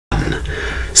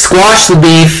Squash the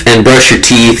beef and brush your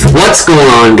teeth. What's going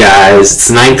on, guys? It's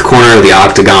ninth corner of the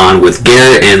Octagon with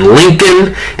Garrett and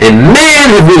Lincoln. And man,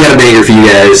 have we got a banger for you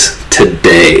guys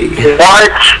today.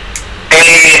 What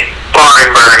a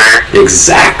barn burner.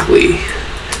 Exactly.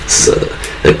 So,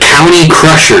 a county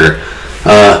crusher,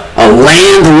 a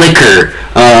land licker,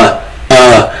 a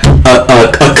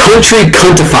country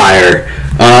cuntifier,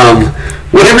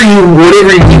 whatever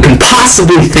you can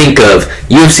possibly think of,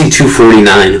 UFC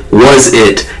 249 was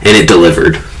it, and it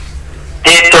delivered.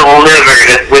 It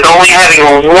delivered, with only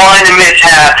having one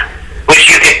mishap, which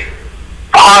you could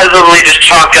possibly just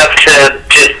chalk up to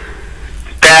just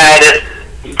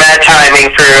bad timing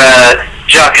for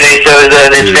Jacques Souza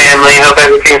and his family. Hope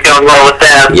everything's going well with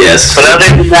them. Yes. But other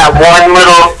than that one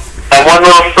little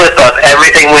slip up,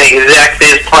 everything went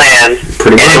exactly as planned.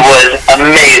 Pretty much. And it was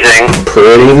amazing.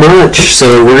 Pretty much.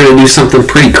 So we're going to do something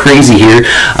pretty crazy here.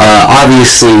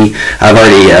 Obviously, I've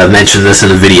already mentioned this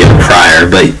in a video prior,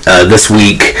 but this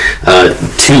week,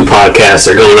 2 podcasts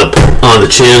are going up on the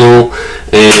channel.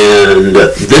 And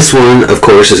this one, of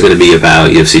course, is going to be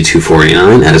about UFC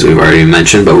 249, as we've already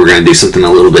mentioned, but we're going to do something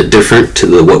a little bit different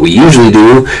to what we usually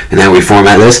do and how we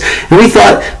format this. And we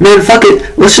thought, man, fuck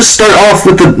it, let's just start off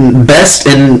with the best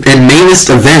and mainest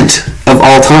event of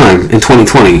all time in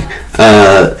 2020.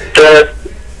 The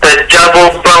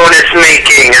double bonus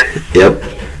making. Yep.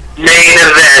 Main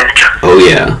event. Oh,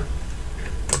 yeah.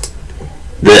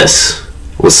 This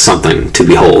was something to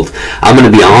behold. I'm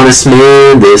gonna be honest,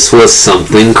 man, this was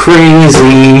something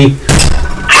crazy.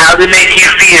 How did it make you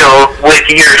feel with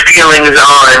your feelings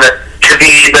on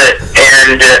Khabib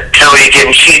and Tony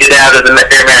getting cheated out of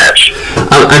their match?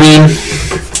 I mean,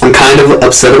 I'm kind of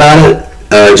upset about it,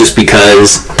 just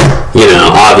because, you know,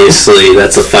 obviously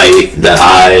that's a fight that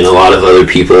I and a lot of other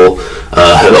people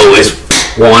have always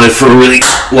wanted for a really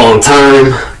long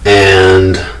time,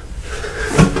 and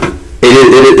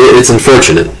it's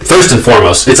unfortunate. First and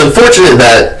foremost, it's unfortunate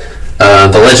that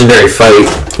the legendary fight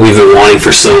we've been wanting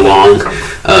for so long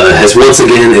has once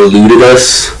again eluded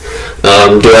us.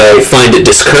 Do I find it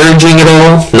discouraging at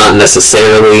all? Not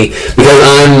necessarily, because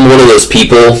I'm one of those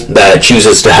people that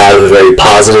chooses to have a very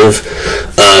positive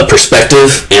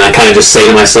perspective, and I kind of just say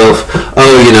to myself,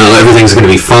 oh, you know, everything's going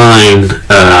to be fine.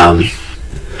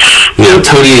 You know,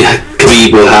 Tony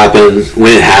Khabib will happen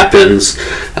when it happens.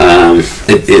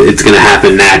 It's going to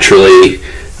happen naturally.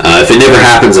 If it never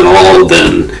happens at all,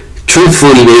 then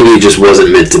truthfully, maybe it just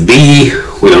wasn't meant to be.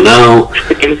 We don't know.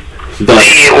 But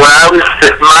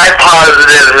my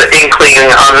positive inkling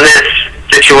on this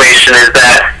situation is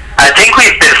that I think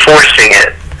we've been forcing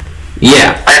it.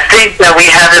 Yeah. I think that we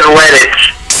haven't let it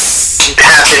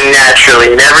happen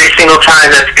naturally, and every single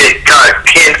time that's got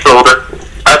canceled,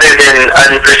 other than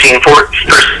unforeseen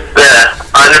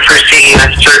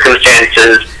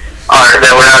circumstances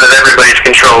that were out of everybody's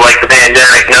control, like the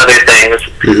pandemic and other things,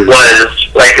 was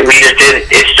like we just didn't.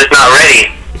 It's just not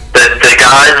ready. The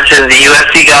gods and the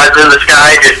UFC gods in the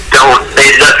sky just don't.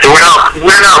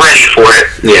 We're not ready for it.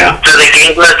 Yeah. So they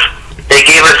gave us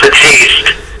a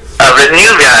taste of a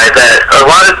new guy that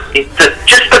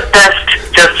just the best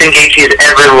Justin Gaethje's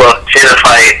ever looked in a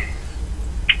fight.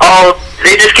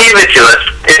 They just gave it to us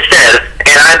instead,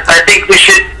 and I think we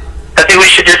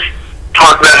should just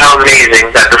talk about how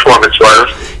amazing that performance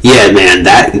was. Yeah, man,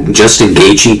 that Justin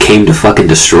Gaethje came to fucking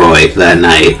destroy that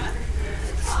night.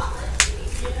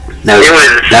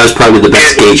 That was probably the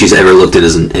best Gaethje's ever looked in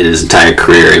his entire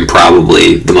career, and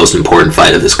probably the most important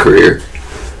fight of his career.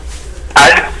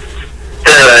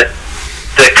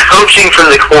 The coaching from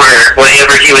the corner,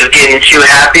 whenever he was getting too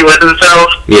happy with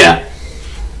himself. Yeah.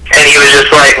 And he was just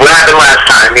like, what happened last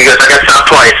time? He goes, I got stopped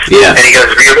twice. Yeah. And he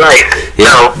goes, you're right.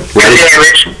 Yeah. So, good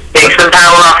damage, take some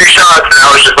power off your shots. And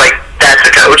I was just like, that's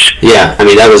a coach. Yeah, I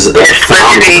mean, that was it's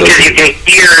funny because you can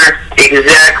hear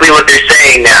exactly what they're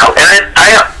saying now. And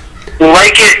I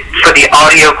like it for the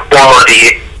audio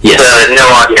quality, yes, the no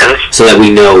audience. So that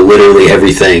we know literally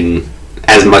everything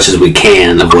as much as we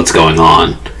can of what's going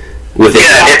on.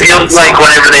 Yeah, it feels like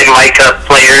whenever they mic up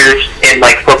players in,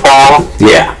 like, football.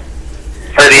 Yeah.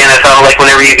 For the NFL, like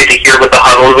whenever you get to hear what the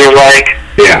huddles are like.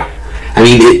 Yeah, I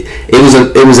mean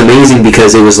it was amazing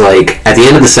because it was like at the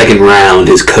end of the second round,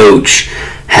 his coach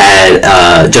had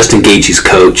Justin Gaethje's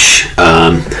coach.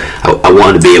 I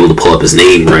wanted to be able to pull up his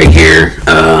name right here.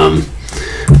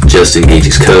 Justin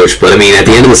Gaethje's coach, but I mean at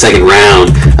the end of the second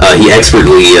round, he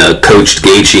expertly coached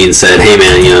Gaethje and said, "Hey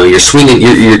man, you know you're swinging,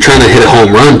 you're trying to hit a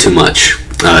home run too much.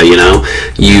 You know,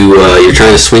 you're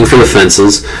trying to swing for the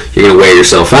fences. You're gonna wear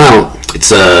yourself out." It's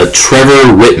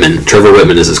Trevor Whitman. Trevor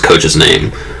Whitman is his coach's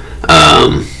name.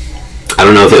 I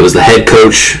don't know if it was the head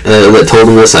coach that told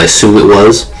him this. I assume it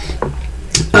was.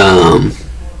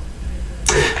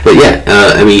 But yeah,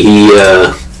 I mean,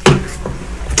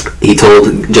 he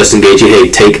told Justin Gaethje,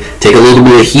 hey, take a little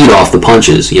bit of heat off the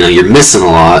punches. You know, you're missing a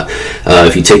lot.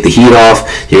 If you take the heat off,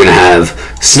 you're going to have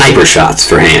sniper shots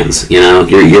for hands. You know,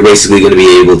 you're basically going to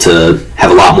be able to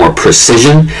have a lot more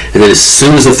precision. And then as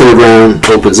soon as the third round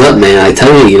opens up, man, I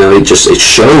tell you, you know, it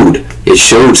showed. It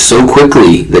showed so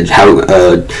quickly that how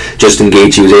Justin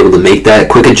Gaethje was able to make that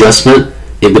quick adjustment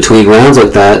in between rounds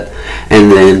like that,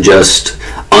 and then just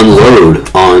unload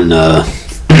on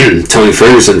Tony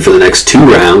Ferguson for the next 2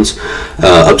 rounds,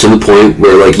 up to the point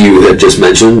where, like you had just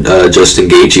mentioned, Justin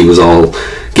Gaethje was all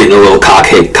getting a little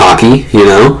cocky, you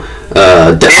know.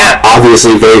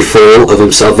 Obviously very full of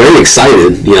himself, very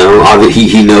excited, you know.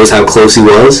 He knows how close he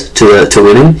was to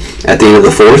winning at the end of the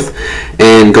 4th,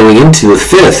 and going into the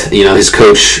 5th, you know, his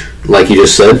coach, like you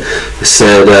just said,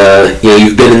 you know,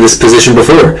 you've been in this position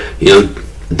before, you know,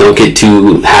 don't get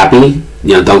too happy,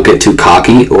 you know, don't get too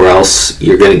cocky, or else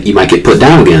you might get put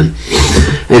down again.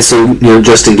 And so, you know,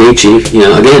 Justin Gaethje, you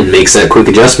know, again, makes that quick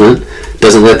adjustment,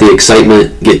 doesn't let the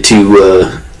excitement get too,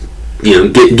 you know,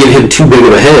 get him too big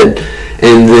of a head,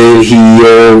 and then he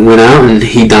went out and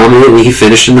he dominated, and he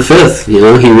finished in the 5th. You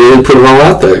know, he really put it all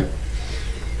out there.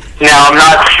 Now, I'm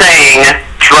not saying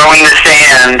throwing the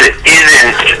sand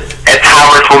isn't a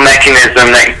powerful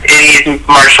mechanism that any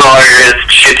martial artist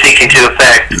should take into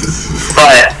effect,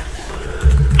 but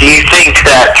do you think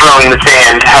that throwing the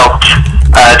sand helped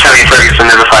Tony Ferguson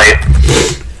in the fight?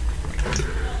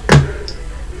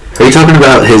 Are you talking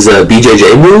about his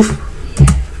BJJ move?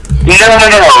 No.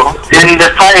 In the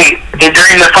fight,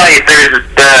 during the fight, there's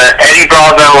Eddie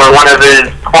Bravo, or one of the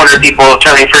corner people,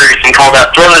 Tony Ferguson, called out,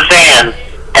 "Throw the sand,"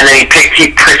 and then he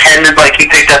pretended like he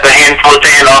picked up a handful of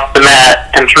sand off the mat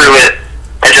and threw it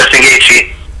at Justin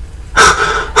Gaethje.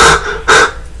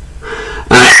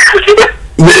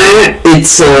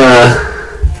 It's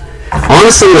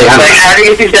honestly, like, how do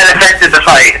you think that affected the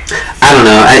fight? I don't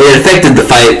know. It affected the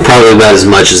fight probably about as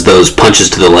much as those punches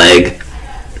to the leg,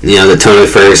 you know, that Tony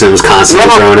Ferguson was constantly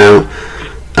throwing out.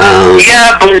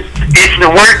 Yeah, but it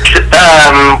worked.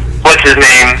 What's his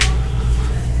name?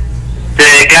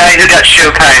 The guy who got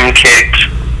Showtime kicked.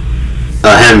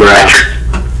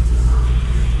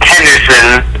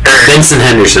 Henderson. Vincent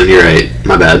Henderson, you're right.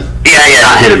 My bad. Yeah.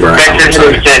 Not Hendenborough.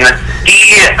 Vincent Henderson.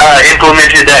 He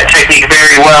implemented that technique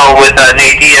very well with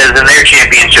Nate Diaz in their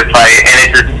championship fight, and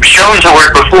it's shown to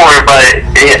work before, but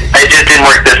it just didn't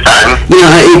work this time. You know,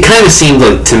 it kind of seemed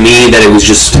like to me that it was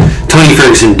just Tony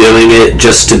Ferguson doing it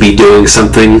just to be doing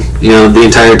something, you know, the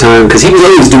entire time, because he was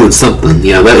always doing something,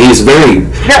 you know. He was a very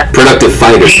productive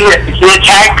fighter. He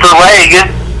attacked the leg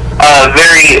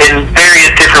in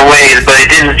various different ways, but it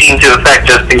didn't seem to affect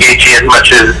Justin Gaethje as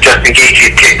much as Justin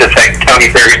Gaethje's kick affected Tony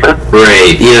Ferguson.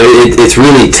 Right. You know, it's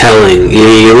really telling.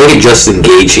 You look at Justin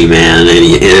Gaethje, man,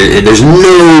 and there's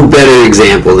no better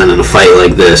example than in a fight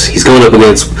like this. He's going up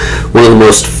against one of the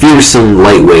most fearsome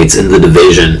lightweights in the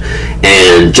division,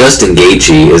 and Justin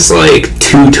Gaethje is like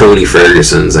 2 Tony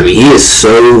Fergusons. I mean, he is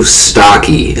so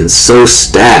stocky and so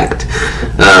stacked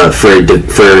for a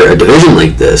division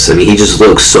like this. I mean, he just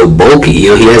looks so bulky. You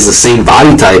know, he has the same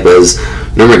body type as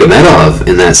Nurmagomedov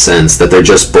in that sense, that they're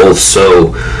just both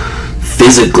so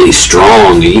physically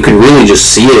strong. You can really just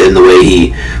see it in the way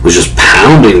he was just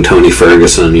pounding Tony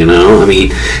Ferguson, you know? I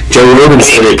mean, Joe Rogan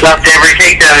said it. He dropped every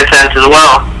takedown attempt as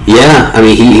well. Yeah, I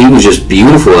mean, he was just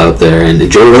beautiful out there. And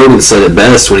Joe Rogan said it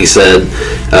best when he said,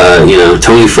 you know,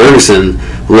 Tony Ferguson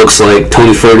looks like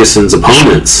Tony Ferguson's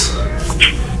opponents.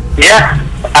 Yeah.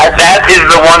 That is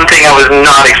the one thing I was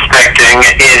not expecting,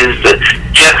 is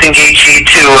Justin Gaethje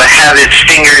to have his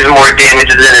fingers more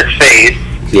damaged than his face.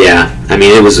 Yeah, I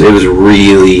mean, it was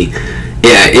really,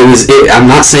 yeah, I'm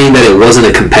not saying that it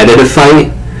wasn't a competitive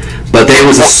fight, but there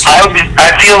was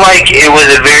I feel like it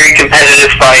was a very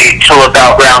competitive fight till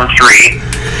about round 3.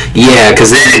 Yeah,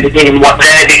 because then it became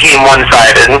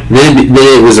one-sided. Then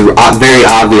it was very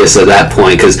obvious at that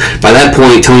point, because by that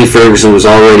point Tony Ferguson was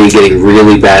already getting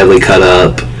really badly cut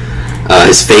up.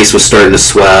 His face was starting to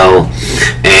swell,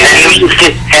 and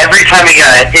every time he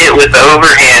got hit with the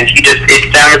overhand,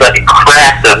 it sounded like it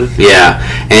cracked him. Yeah,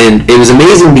 and it was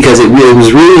amazing because it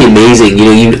was really amazing.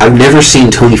 You know, I've never seen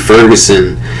Tony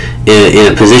Ferguson in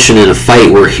a position in a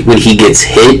fight where when he gets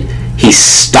hit, he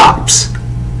stops.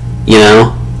 You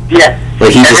know? Yeah.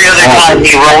 Like every other time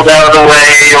he rolled out of the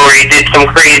way, or he did some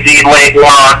crazy leg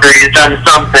lock, or he's done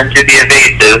something to be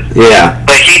evasive. Yeah.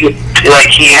 But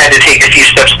he had to take a few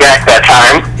steps back that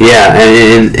time. Yeah,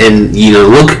 and you know,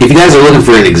 look, if you guys are looking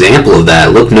for an example of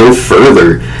that, look no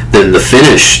further than the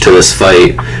finish to this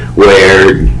fight,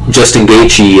 where Justin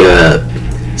Gaethje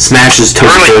smashes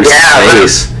Tony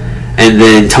Ferguson's face, and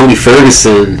then Tony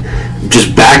Ferguson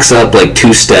just backs up like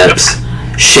 2 steps,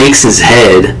 shakes his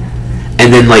head,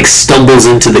 and then like stumbles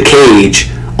into the cage,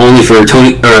 only for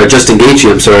Justin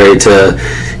Gaethje, to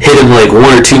hit him like 1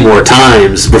 or 2 more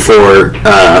times before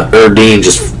Dean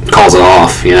just calls it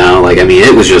off. You know, like, I mean,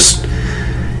 it was just,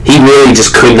 he really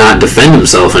just could not defend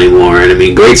himself anymore. And I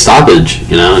mean, great stoppage,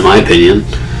 you know, in my opinion.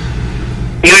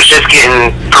 He was just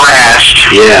getting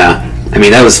thrashed. Yeah, I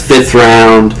mean, that was 5th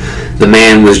round. The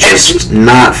man was just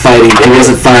not fighting. He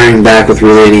wasn't firing back with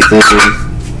really anything.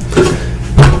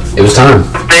 It was time.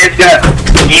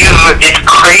 It's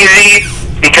crazy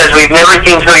because we've never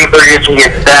seen Tony Ferguson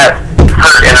get that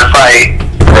hurt in a fight,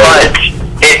 but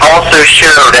it also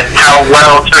showed how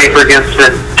well Tony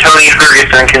Ferguson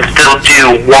can still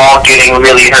do while getting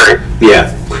really hurt.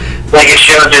 Yeah. Like, it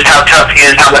shows just how tough he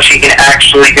is, how much he can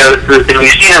actually go through. And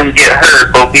we've seen him get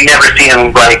hurt, but we never see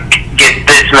him, like, get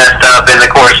this messed up in the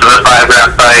course of a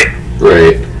 5-round fight.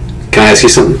 Right. Can I ask you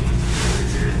something?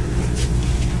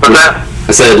 What's that?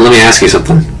 I said, let me ask you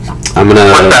something. I'm gonna.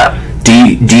 What's that?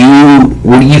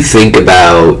 What do you think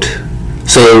about?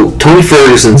 So Tony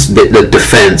Ferguson's the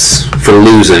defense for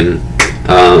losing,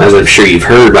 as I'm sure you've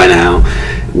heard by now,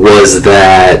 was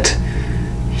that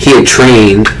he had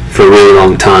trained for a really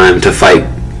long time to fight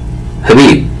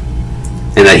Khabib,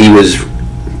 and that he was,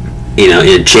 you know,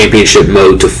 in championship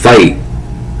mode to fight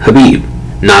Khabib,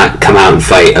 not come out and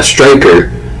fight a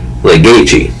striker like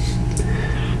Gaethje.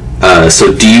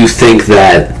 So do you think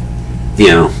that, you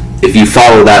know, if you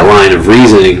follow that line of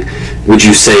reasoning, would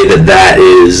you say that that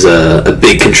is a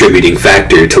big contributing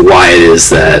factor to why it is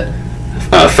that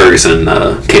Ferguson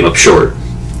came up short?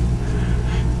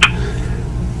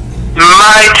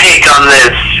 My take on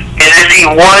this is, if he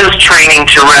was training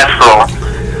to wrestle,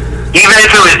 even if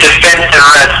it was defensive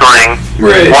wrestling,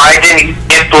 right, why didn't he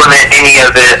implement any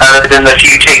of it other than the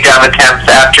few takedown attempts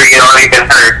after he had already been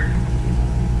hurt?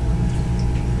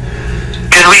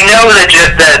 Because we know that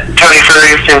Tony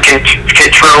Ferguson can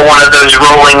throw one of those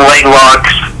rolling leg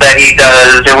locks that he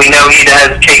does, and we know he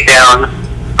has takedowns,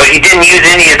 but he didn't use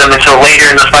any of them until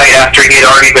later in the fight after he had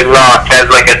already been rocked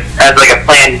as like a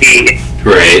plan B.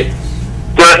 Right.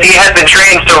 So if he had been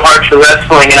training so hard for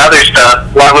wrestling and other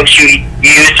stuff, why wouldn't you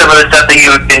use some of the stuff that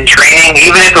you had been training?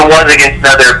 Even if it was against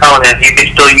another opponent, you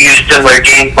could still use similar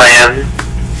game plans.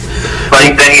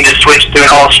 Like, then you just switch to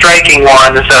an all-striking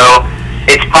one, so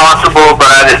it's possible, but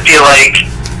I just feel like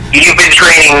you've been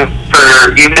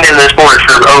in the sport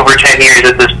for over 10 years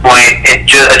at this point, and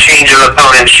a change of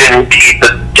opponent shouldn't be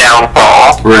the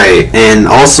downfall. Right, and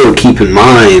also keep in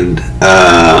mind,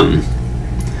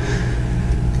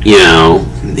 you know,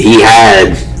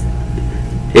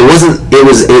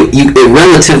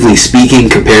 relatively speaking,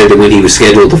 compared to when he was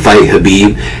scheduled to fight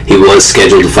Khabib, he was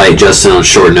scheduled to fight Justin on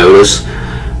short notice,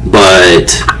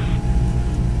 but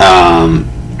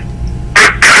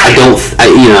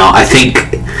I think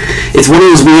it's one of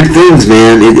those weird things,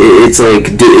 man. It's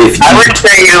like, I would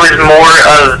say it was more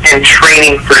of him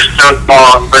training for so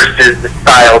long versus the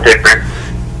style difference.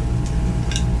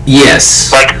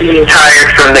 Yes. Like, being tired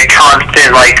from the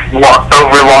constant, like,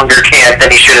 over longer camp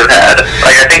than he should have had.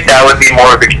 Like, I think that would be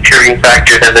more of a contributing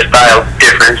factor than the style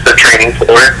difference of training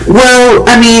for. Well,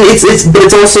 I mean, it's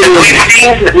also.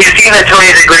 We've seen that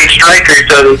Tony's a great striker,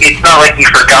 so it's not like he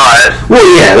forgot. Well,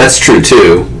 yeah, that's true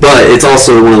too. But it's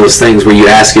also one of those things where you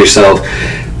ask yourself,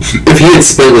 if he had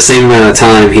spent the same amount of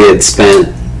time he had spent,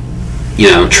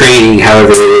 you know, training,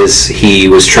 however it is he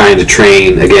was trying to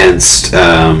train against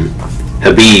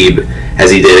Khabib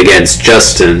as he did against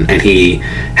Justin, and he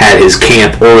had his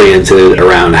camp oriented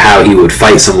around how he would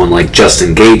fight someone like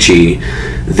Justin Gaethje,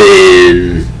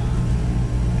 then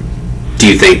how do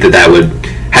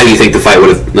you think the fight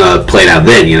would have played out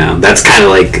then? You know, that's kind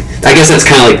of like, I guess that's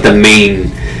kind of like the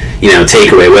main, you know,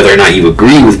 takeaway. Whether or not you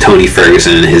agree with Tony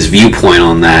Ferguson and his viewpoint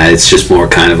on that, it's just more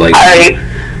kind of like,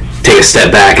 take a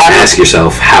step back and ask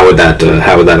yourself, how would that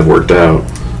have worked out?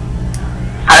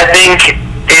 I think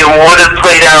it would have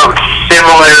played out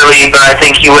similarly, but I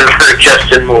think he would have hurt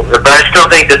Justin more. But I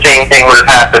still think the same thing would have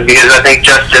happened, because I think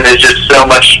Justin is just so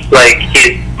much, like,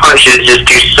 his punches just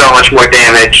do so much more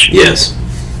damage. Yes.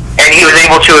 And he was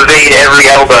able to evade every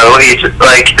elbow. He's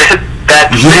like,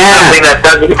 that's something that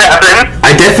doesn't happen.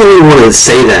 I definitely want to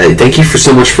say that. Thank you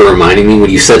so much for reminding me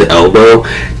when you said elbow.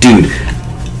 Dude,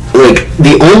 like,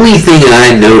 the only thing that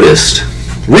I noticed,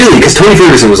 really, because Tony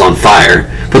Ferguson was on fire,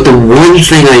 but the one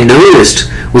thing I noticed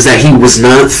was that he was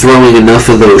not throwing enough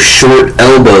of those short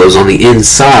elbows on the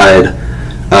inside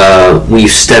when you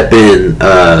step in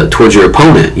towards your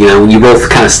opponent. You know, when you both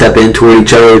kind of step in toward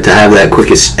each other to have that quick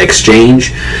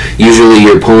exchange, usually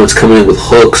your opponent's coming in with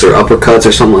hooks or uppercuts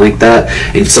or something like that,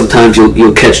 and sometimes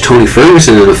you'll catch Tony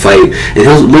Ferguson in a fight, and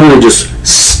he'll literally just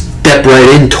step right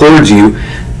in towards you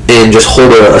and just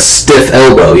hold a stiff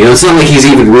elbow. You know, it's not like he's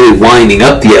even really winding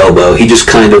up the elbow. He just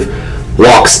kind of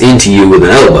walks into you with an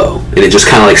elbow, and it just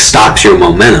kind of like stops your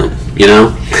momentum, you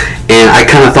know? And I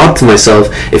kind of thought to myself,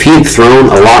 if he had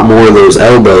thrown a lot more of those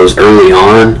elbows early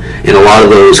on, and a lot of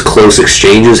those close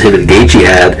exchanges him and Gaethje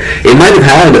had, it might have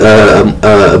had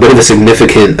a bit of a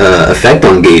significant effect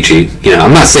on Gaethje. You know,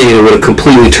 I'm not saying it would have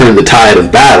completely turned the tide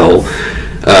of battle,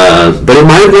 but it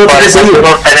might have been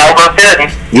an elbow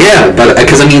did. Yeah, but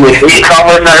because I mean, like, we saw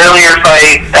in the earlier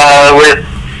fight with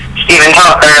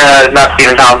not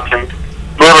Stephen Thompson,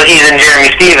 Little Heath and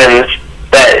Jeremy Stevens,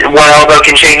 that one elbow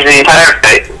can change the entire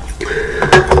fight.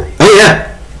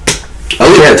 Oh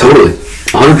yeah, totally,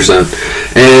 100%.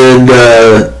 And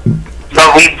but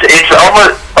it's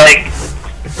almost like,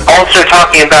 also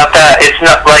talking about that, it's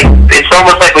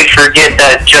almost like we forget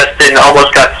that Justin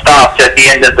almost got stopped at the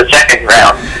end of the second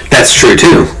round. That's true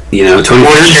too. You know, Tony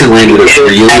Ferguson landed a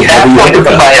really heavy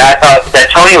uppercut. I thought that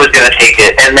Tony was going to take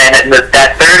it, and then in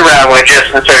that third round when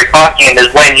Justin started clocking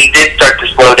is when he did start to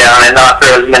slow down and not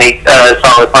throw as many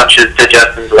solid punches to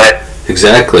Justin's way.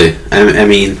 Exactly. I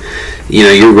mean, you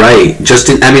know, you're right.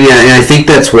 Justin, I mean, and I think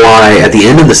that's why at the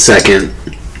end of the second,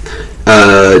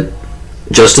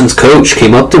 Justin's coach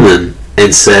came up to him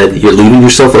and said, "You're leaving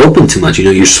yourself open too much. You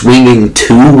know, you're swinging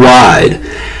too wide.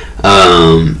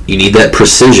 You need that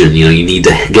precision. You know, you need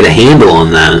to get a handle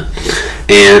on that."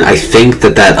 And I think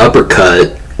that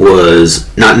uppercut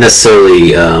was not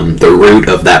necessarily the root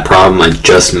of that problem I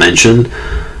just mentioned,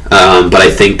 but I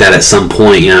think that at some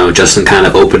point, you know, Justin kind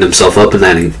of opened himself up in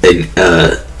that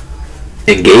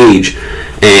engage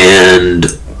and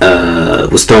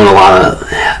was throwing a lot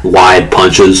of wide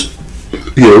punches.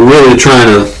 You know, really trying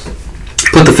to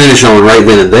put the finish on right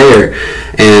then and there.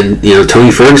 And, you know, Tony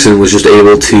Ferguson was just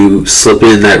able to slip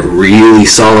in that really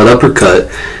solid uppercut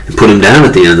and put him down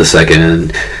at the end of the second.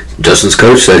 And Justin's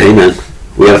coach said, "Hey man,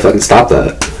 we gotta fucking stop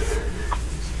that."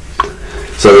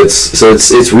 So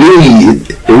it's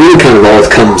really kind of all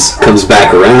comes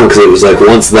back around, because it was like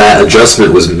once that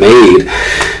adjustment was made,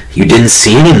 you didn't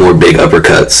see any more big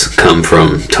uppercuts come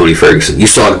from Tony Ferguson. You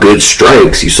saw good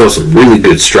strikes. You saw some really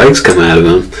good strikes come out of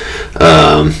him.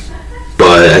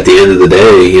 But at the end of the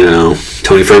day, you know,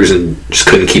 Tony Ferguson just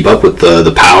couldn't keep up with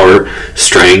the power,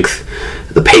 strength,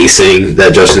 the pacing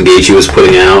that Justin Gaethje was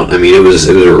putting out. I mean, it was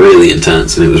really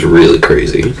intense, and it was really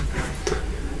crazy.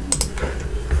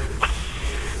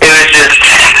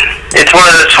 It's one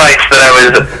of those fights that I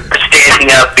was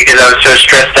standing up because I was so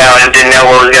stressed out and didn't know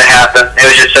what was going to happen. It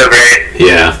was just so great.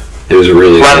 Yeah, it was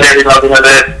really loved every moment of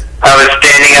it. I was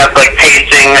standing up, like,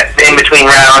 pacing in between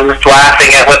rounds,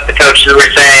 laughing at what the coaches were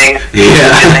saying.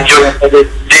 Yeah.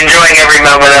 Enjoying every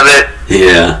moment of it.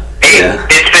 Yeah.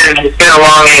 It's been a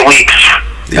long 8 weeks.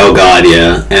 Oh God,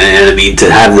 yeah. And I mean,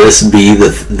 to have this be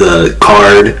the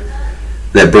card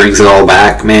that brings it all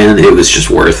back, man, it was just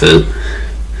worth it.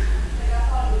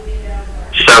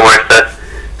 So worth it.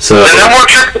 So no more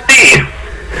Triple C.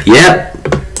 Yep.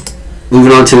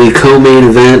 Moving on to the co-main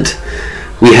event,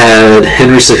 we had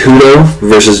Henry Cejudo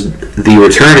versus the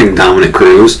returning Dominic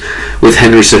Cruz, with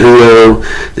Henry Cejudo,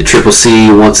 the Triple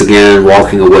C, once again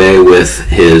walking away with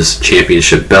his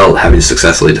championship belt, having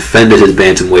successfully defended his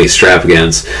bantamweight strap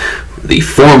against the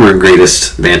former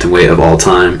greatest bantamweight of all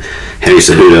time. Henry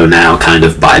Cejudo now kind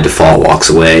of by default walks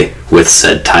away with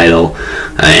said title,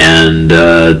 and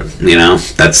you know,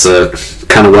 that's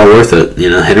kind of well worth it. You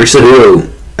know, Henry Cejudo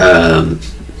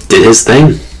did his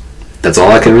thing. That's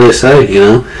all I can really say. You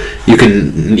know, you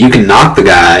can knock the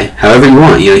guy however you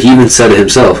want. You know, he even said it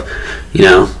himself. You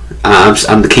know,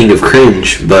 I'm the king of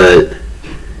cringe, but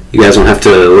you guys won't have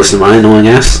to listen to my annoying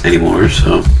ass anymore.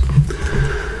 So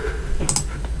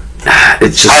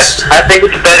it's just. I think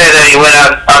it's better that he went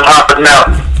out on top of the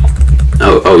mountain.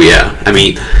 Oh yeah. I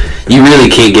mean, you really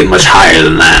can't get much higher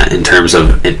than that in terms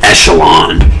of an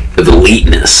echelon of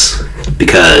eliteness,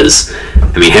 because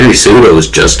I mean, Henry Cejudo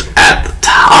was just at the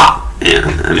top. And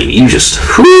I mean, you just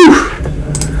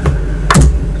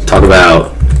talk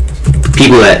about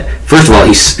people that, first of all,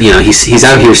 he's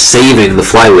out here saving the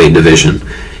flyweight division.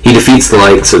 He defeats the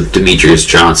likes of Demetrius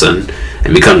Johnson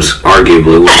and becomes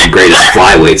arguably one of the greatest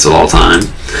flyweights of all time.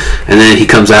 And then he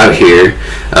comes out here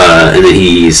and then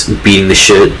he's beating the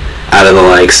shit out of the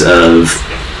likes of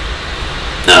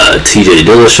TJ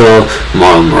Dillashaw,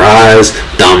 Marlon Moraes,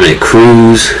 Dominic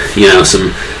Cruz. You know,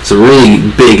 some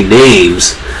really big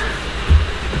names.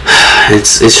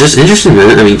 it's just interesting,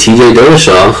 man. I mean, T.J.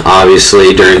 Dillashaw,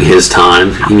 obviously, during his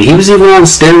time, I mean, he was even on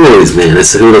steroids, man. And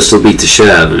Cejudo still beat the shit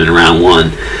out of him in round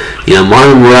 1. You know,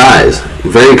 Marlon Moraes,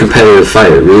 very competitive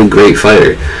fighter, really great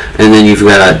fighter. And then you've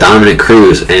got Dominic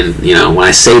Cruz, and, you know, when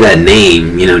I say that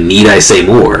name, you know, need I say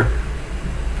more?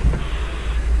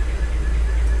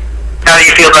 How do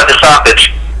you feel about the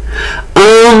stoppage?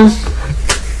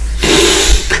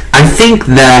 I think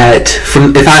that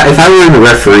if I were in the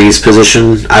referee's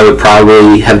position, I would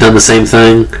probably have done the same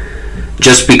thing.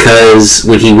 Just because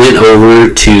when he went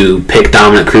over to pick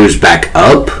Dominic Cruz back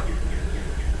up,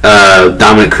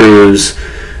 Dominic Cruz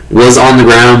was on the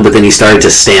ground, but then he started to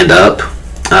stand up.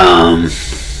 I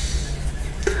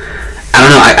don't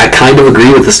know. I kind of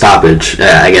agree with the stoppage,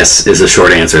 I guess, is a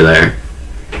short answer there.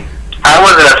 I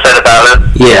wasn't upset about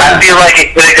it. Yeah. I feel like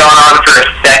it could have gone on for a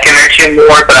second or two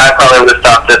more, but I probably would have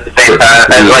stopped at the same time.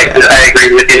 Yeah. I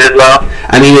agree with you as well.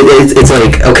 I mean, it's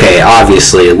like, okay,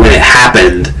 obviously, when it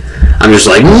happened, I'm just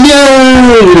like,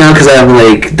 no, you know, because I'm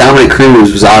like, Dominic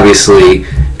Cruz was obviously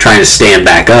trying to stand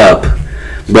back up,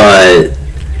 but,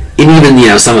 and even,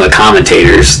 you know, some of the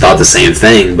commentators thought the same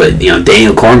thing, but, you know,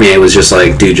 Daniel Cormier was just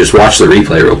like, dude, just watch the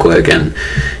replay real quick, and,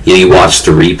 you know, you watch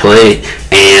the replay,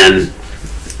 and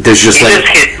there's just he like...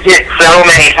 just hit so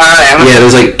many times. Yeah,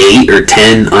 there's like 8 or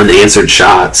 10 unanswered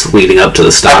shots leading up to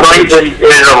the stoppage. I believe it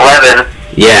was 11.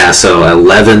 Yeah, so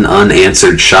 11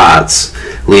 unanswered shots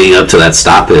leading up to that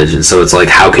stoppage, and so it's like,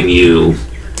 how can you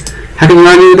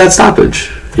argue with that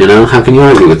stoppage? You know, how can you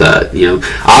argue with that? You know,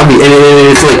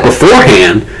 and it's like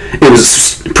beforehand, it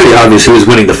was pretty obvious who was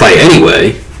winning the fight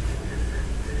anyway.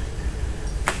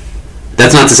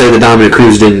 That's not to say that Dominic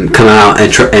Cruz didn't come out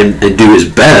and do his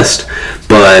best,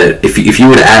 but if you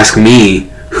were to ask me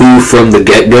who from the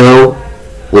get-go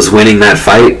was winning that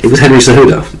fight, it was Henry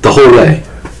Cejudo the whole way.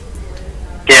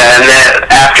 Yeah, and then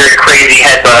after a crazy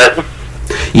headbutt.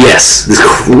 Yes, this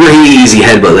crazy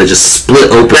headbutt that just split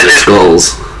open their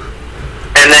skulls.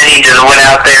 And then he just went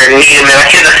out there and kneed him in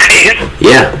the face.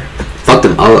 Yeah, fucked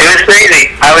him up. It was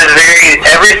crazy.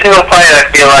 Every single fight I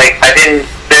feel like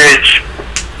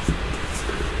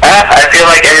I feel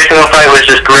like every single fight was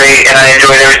just great, and I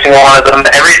enjoyed every single one of them.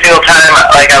 Every single time,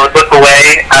 like, I would look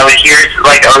away, I would hear,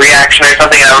 like, a reaction or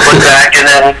something, and I would look back and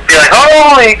then be like,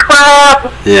 holy crap!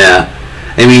 Yeah.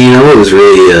 I mean, you know what was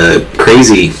really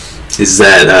crazy is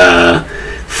that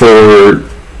for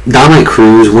Dominic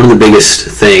Cruz, one of the biggest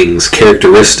things,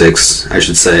 characteristics, I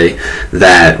should say,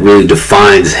 that really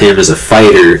defines him as a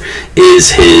fighter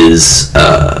is his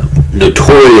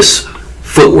notorious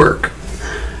footwork.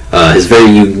 His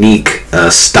very unique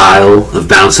style of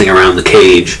bouncing around the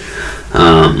cage.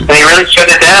 And he really shut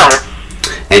it down.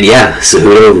 And yeah,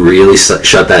 Cejudo really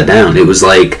shut that down. It was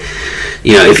like,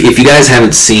 you know, if you guys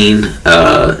haven't seen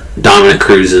Dominic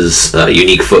Cruz's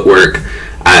unique footwork,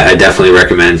 I definitely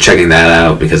recommend checking that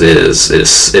out because it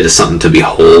is something to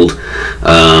behold.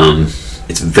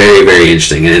 It's very, very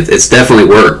interesting, and it's definitely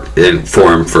worked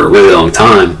for him for a really long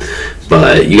time.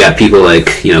 But you got people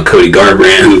like, you know, Cody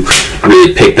Garbrandt who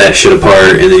really picked that shit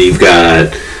apart, and then you've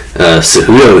got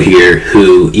Cejudo here,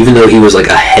 who, even though he was like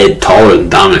a head taller than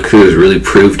Dominic Cruz, really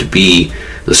proved to be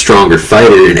the stronger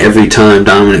fighter. And every time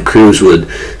Dominic Cruz would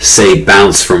say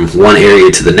bounce from one area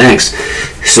to the next,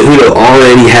 Cejudo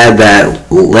already had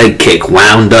that leg kick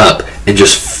wound up and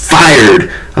just fired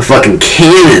a fucking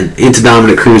cannon into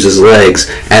Dominic Cruz's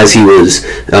legs as he was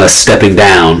stepping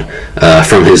down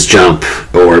from his jump,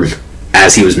 or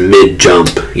as he was mid-jump.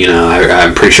 You know,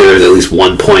 I'm pretty sure there's at least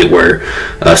one point where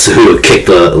Cejudo kicked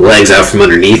the legs out from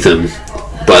underneath him.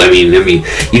 But I mean,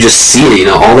 you just see it, you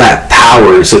know, all that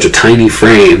power in such a tiny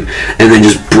frame, and then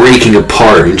just breaking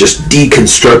apart and just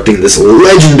deconstructing this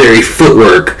legendary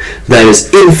footwork that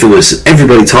is infamous.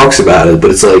 Everybody talks about it,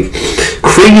 but it's like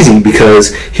crazy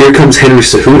because here comes Henry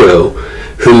Cejudo,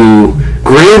 who,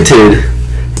 granted,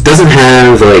 doesn't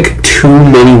have like too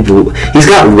many. He's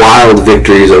got wild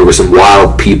victories over some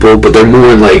wild people, but they're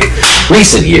more in like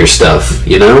recent year stuff,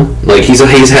 you know. Like he's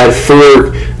had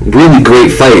 4 really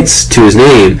great fights to his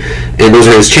name, and those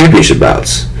are his championship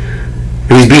bouts.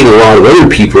 And he's beaten a lot of other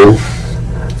people,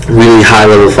 really high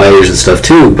level fighters and stuff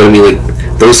too. But I mean, like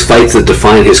those fights that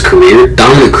define his career,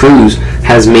 Dominic Cruz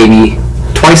has maybe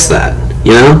twice that,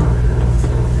 you know.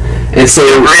 And so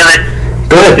really.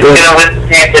 Go ahead. You know,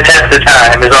 withstand the test of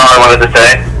time is all I wanted to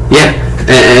say. Yeah,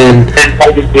 and I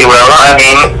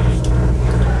mean,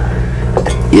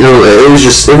 you know, it was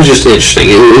just interesting.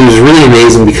 It was really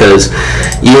amazing because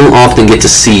you don't often get to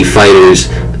see fighters.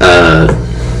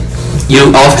 You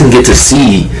don't often get to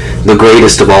see the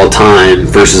greatest of all time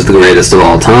versus the greatest of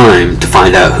all time to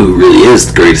find out who really is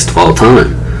the greatest of all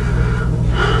time.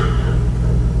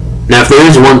 Now, Now, if there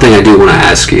is one thing I do want to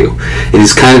ask you, it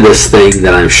is kind of this thing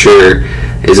that I'm sure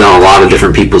is on a lot of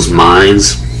different people's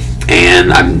minds,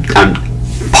 and I'm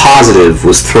positive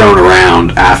was thrown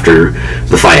around after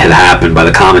the fight had happened by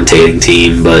the commentating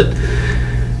team, but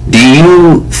do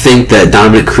you think that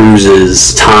Dominick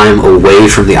Cruz's time away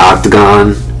from the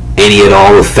Octagon any at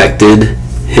all affected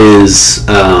his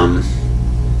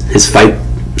fight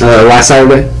last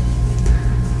Saturday?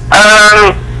 I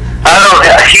don't.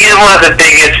 He's one of the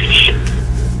biggest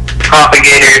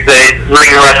propagators that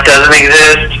ring rust doesn't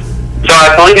exist. So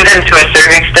I believe him to a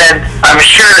certain extent. I'm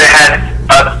sure it had.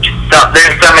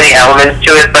 There's so many elements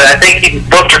to it, but I think he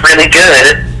looked really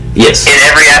good. Yes. In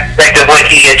every aspect of what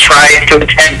he had tried to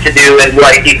attempt to do and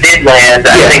what he did land,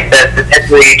 I think that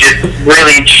he just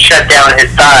really shut down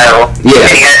his style. Yeah.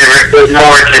 And he had to resort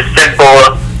more to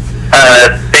simple,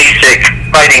 basic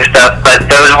fighting stuff, but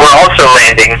those were also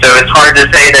landing, so it's hard to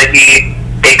say that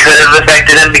it could have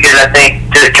affected him, because I think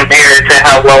to compare it to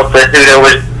how well Cejudo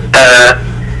was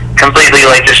completely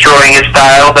like destroying his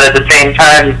style, but at the same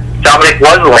time Dominic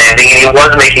was landing and he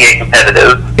was making it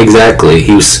competitive. Exactly.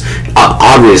 He was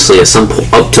obviously at some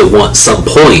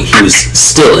point he was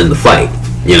still in the fight,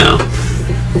 you know.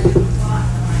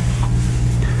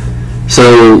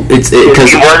 So it's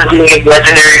because he was doing his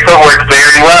legendary footwork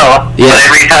very well. Yeah. But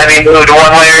every time he moved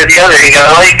one way or the other, he got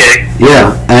a leg kick.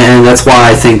 Yeah, and that's why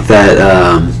I think that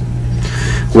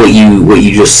what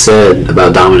you just said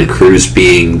about Dominick Cruz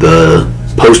being the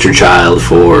poster child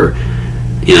for,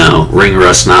 you know, ring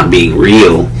rust not being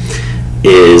real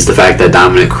is the fact that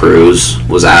Dominick Cruz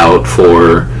was out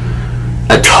for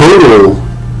a total,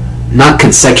 not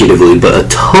consecutively, but a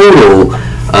total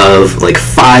of like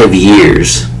 5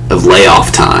 years of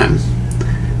layoff time,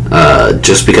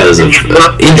 just because of injury.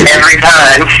 Every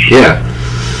time. Yeah,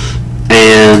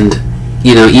 and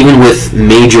you know, even with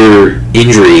major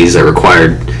injuries that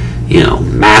required, you know,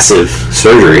 massive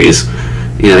surgeries,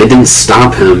 you know, it didn't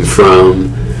stop him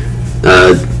from,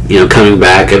 you know, coming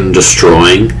back and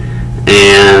destroying,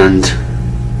 and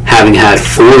having had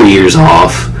 4 years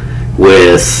off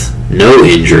with no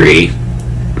injury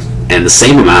and the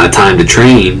same amount of time to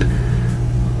train.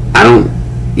 I don't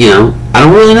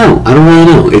really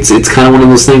know. It's kind of one of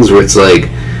those things where it's like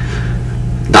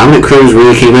Dominick Cruz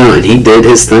really came out and he did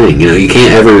his thing. You know, you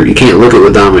can't look at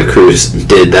what Dominick Cruz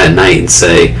did that night and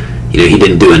say, you know, he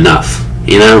didn't do enough.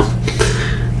 You know,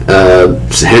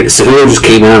 Cejudo just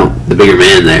came out the bigger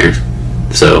man there,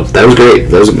 so that was great.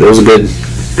 That was a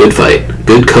good fight,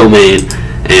 good co-main,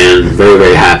 and very,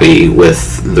 very happy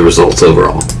with the results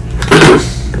overall.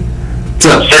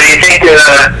 So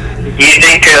do you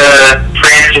think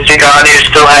Francis Ngannou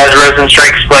still has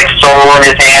Rosenstrike's like soul in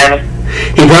his hand?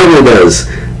 He probably does.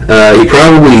 He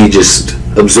probably just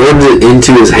absorbed it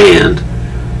into his hand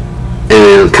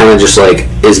and kind of just like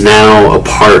is now a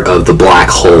part of the black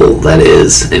hole that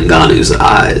is Ngannou's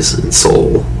eyes and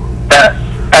soul.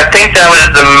 I think that was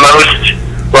the most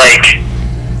like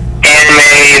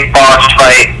anime boss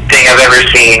fight thing I've ever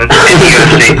seen in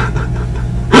UFC.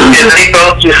 Because they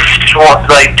both just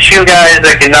like two guys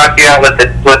that can knock you out with the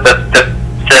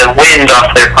wind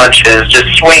off their punches, just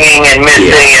swinging and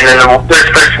missing, and then the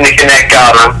third person to connect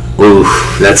got them. Ooh,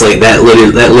 that's like that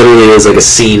literally is like a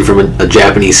scene from a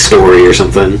Japanese story or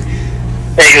something.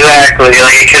 Exactly,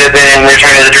 like it could have been in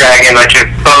Return of the Dragon, like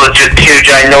both just two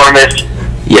ginormous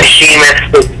behemoths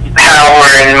with power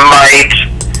and might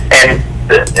and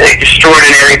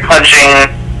extraordinary punching,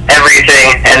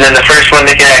 everything, and then the first one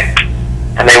to connect.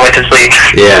 And they went to sleep.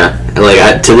 Yeah,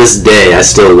 like to this day, I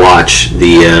still watch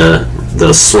the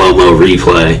slow-mo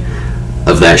replay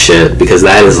of that shit, because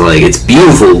that is like, it's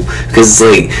beautiful, because it's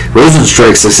like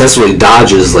Rosenstrike successfully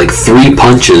dodges like 3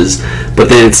 punches, but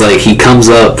then it's like he comes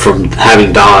up from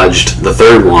having dodged the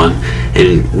third one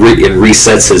and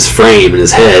resets his frame in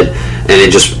his head, and it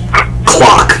just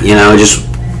clock, you know, and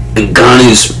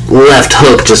Ngannou's left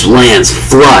hook just lands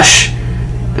flush,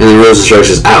 and then Rosenstrike's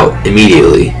just out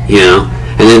immediately, you know.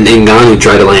 And then Ngannou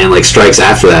tried to land like strikes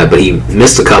after that, but he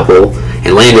missed a couple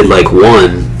and landed like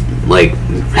one, like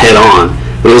head on.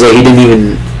 But it was like he didn't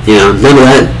even, you know, none of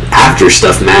that after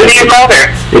stuff mattered. It didn't matter.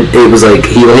 It was like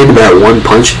he landed that one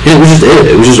punch, and it was just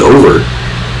it. It was just over.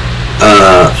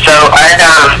 So I've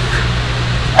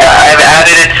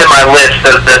added it to my list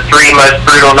of the 3 most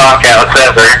brutal knockouts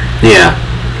ever. Yeah.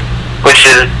 Which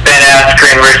is Ben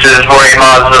Askren versus Jorge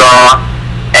Masvidal,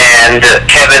 and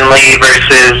Kevin Lee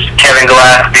versus Kevin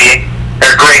Gillespie,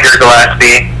 or Gregor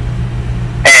Gillespie,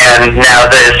 and now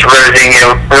this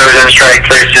Rosenstrike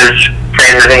versus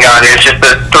Francis Ngannou. It's just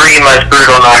the 3 most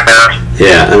brutal knockouts.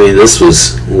 Yeah, I mean, this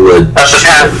was of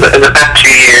the past 2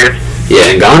 years.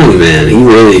 Yeah, Ngannou, man, he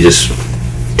really just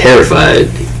terrified,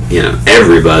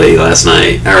 everybody last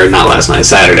night, or not last night,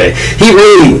 Saturday. He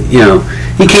really,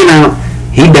 he came out,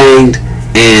 he banged,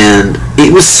 and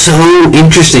it was so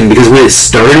interesting because when it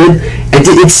started, it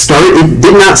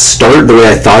did not start the way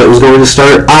I thought it was going to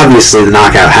start. Obviously, the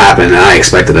knockout happened, and I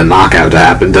expected a knockout to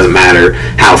happen. Doesn't matter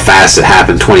how fast it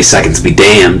happened, 20 seconds be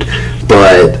damned.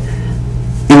 But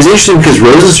it was interesting because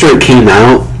Rozenstruik came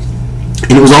out,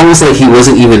 and it was almost like he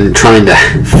wasn't even trying to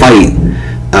fight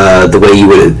the way you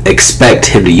would expect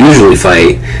him to usually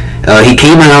fight. He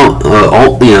came out,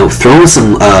 throwing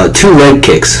some 2 leg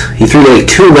kicks. He threw like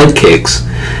 2 leg kicks,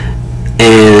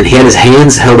 and he had his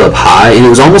hands held up high, and it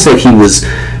was almost like he was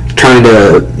trying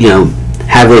to,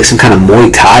 have like some kind of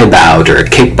Muay Thai bout or a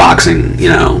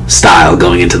kickboxing, style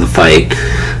going into the fight.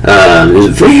 It was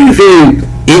very, very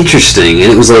interesting,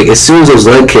 and it was like as soon as those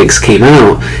leg kicks came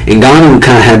out, Ngannou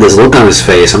kind of had this look on his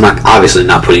face. I'm obviously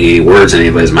not putting any words in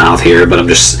anybody's mouth here, but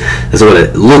that's what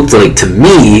it looked like to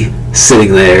me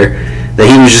sitting there, that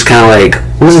he was just kind of like,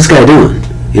 what is this guy doing,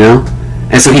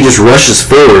 And so he just rushes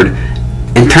forward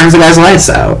and turns the guy's lights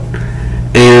out.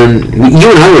 And you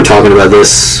and I were talking about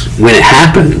this when it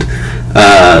happened,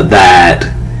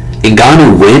 that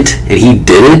Ngannou went and he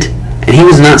did it, and he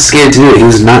was not scared to do it. He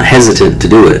was not hesitant to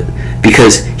do it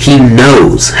because he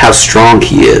knows how strong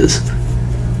he is.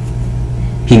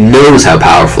 He knows how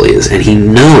powerful he is, and he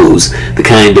knows the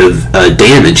kind of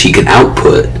damage he can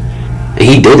output. And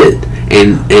he did it.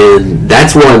 And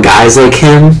that's why guys like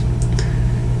him,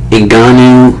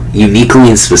 Ngannou uniquely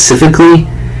and specifically,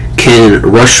 can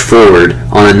rush forward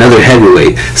on another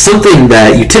heavyweight, something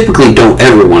that you typically don't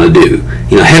ever want to do.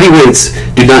 Heavyweights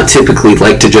do not typically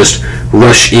like to just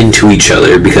rush into each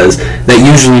other because that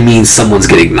usually means someone's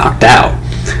getting knocked out.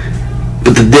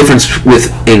 But the difference with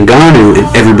Ngannou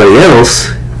and everybody else,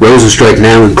 Rozenstruik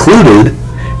now included,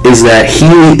 is that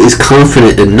he is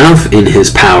confident enough in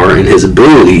his power and his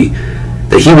ability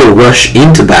that he will rush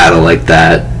into battle like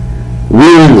that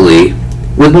willingly,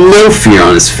 with no fear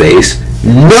on his face,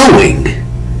 knowing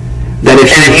that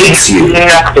if he hits you,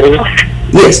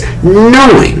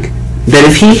 knowing that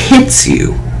if he hits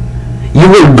you, you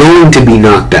are going to be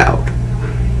knocked out.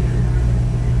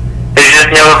 There's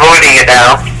just no avoiding it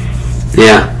now.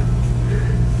 Yeah.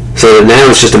 So now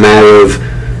it's just a matter of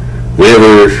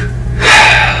whenever.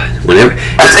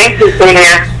 I think the thing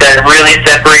that really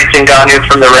separates Ngannou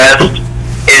from the rest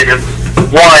is,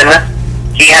 one,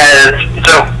 he has,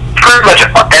 so pretty much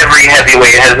every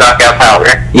heavyweight has knockout power.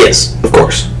 Yes, of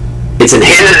course. It's in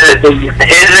his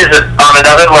is on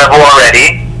another level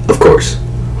already. Of course.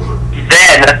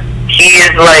 Then he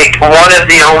is like one of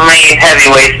the only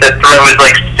heavyweights that throws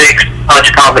like 6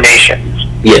 punch combinations.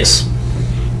 Yes.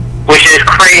 Which is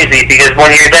crazy because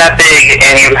when you're that big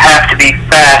and you have to be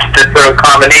fast to throw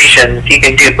combinations, he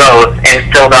can do both and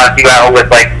still knock you out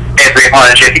with like every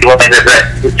punch if he landed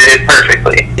it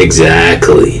perfectly.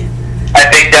 Exactly. I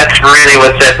think that's really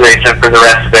what separates him from the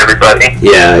rest of everybody.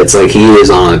 Yeah, it's like he is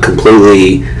on a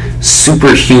completely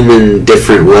superhuman,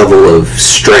 different level of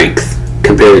strength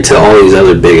compared to all these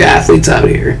other big athletes out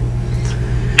here.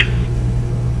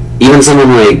 Even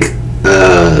someone like,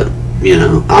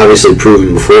 obviously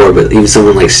proven before, but even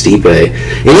someone like Stipe,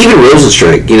 and even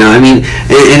Rozenstruik, and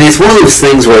it's one of those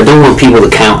things where I don't want people to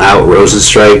count out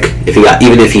Rozenstruik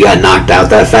even if he got knocked out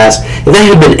that fast. If that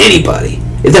had been anybody,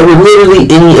 if that were literally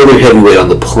any other heavyweight on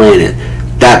the planet,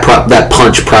 that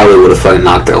punch probably would have fucking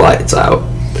knocked their lights out.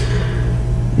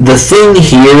 The thing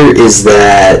here is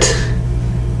that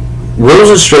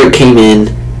Rozenstruik came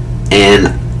in,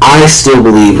 and I still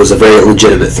believe was a very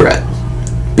legitimate threat.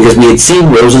 Because we had seen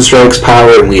Rozenstruik's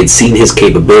power and we had seen his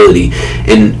capability,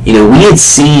 and we had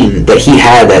seen that he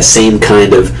had that same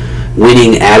kind of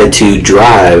winning attitude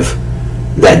drive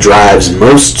that drives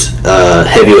most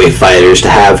heavyweight fighters to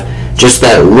have just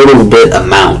that little bit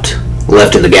amount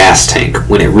left in the gas tank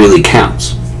when it really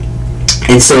counts.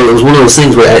 And so it was one of those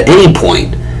things where at any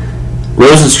point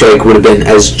Rozenstruik would have been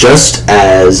just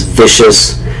as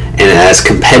vicious and as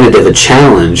competitive a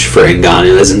challenge for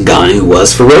Ngannou as Ngannou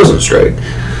was for Rozenstruik.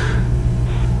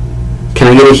 Can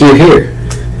I get a hear here?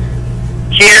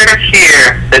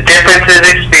 Hear. The difference is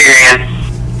experience.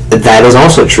 That is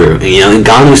also true.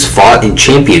 Ngannou's fought in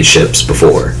championships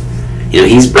before.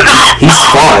 He's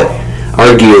fought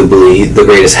arguably the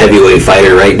greatest heavyweight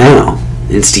fighter right now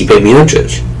in Stipe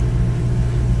Miocic.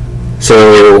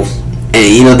 So,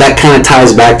 and that kind of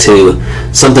ties back to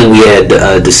something we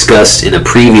had discussed in a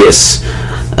previous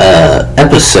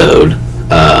episode.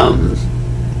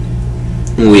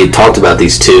 We had talked about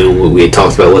these two. We had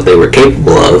talked about what they were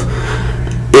capable of.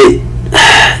 It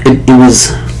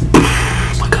was,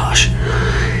 oh my gosh,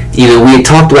 we had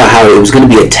talked about how it was going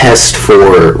to be a test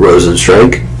for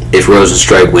Rosenstrike. If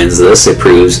Rosenstrike wins this, it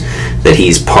proves that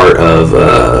he's part of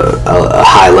a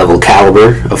high-level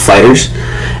caliber of fighters.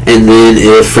 And then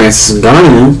if Francis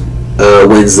Ngannou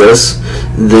wins this,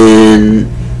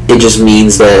 then it just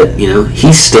means that,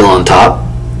 he's still on top.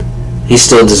 He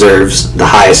still deserves the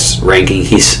highest ranking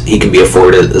he can be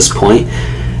afforded at this point.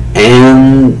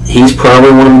 And he's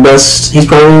probably one of the best. He's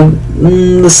probably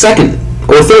the second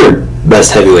or third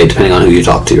best heavyweight, depending on who you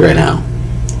talk to right now.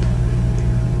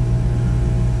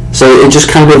 So it just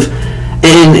kind of,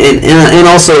 and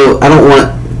also, I don't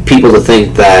want people to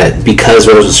think that because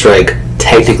Rosenstrike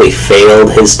technically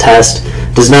failed his test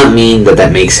does not mean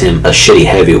that makes him a shitty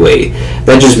heavyweight.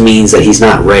 That just means that he's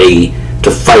not ready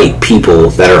to fight people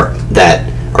that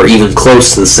are even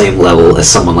close to the same level as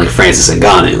someone like Francis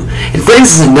Ngannou. And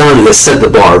Francis Ngannou has set the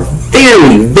bar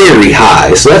very, very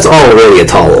high, so that's already a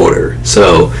tall order.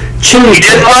 So,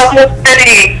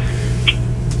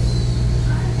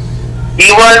 he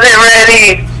wasn't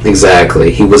ready.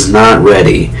 Exactly. He was not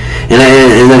ready.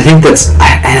 And I think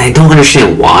and I don't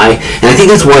understand why. And I think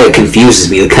that's why it confuses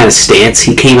me, the kind of stance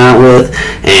he came out with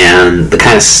and the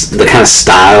kind of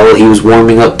style he was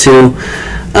warming up to.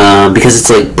 Because it's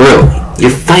like, bro, you're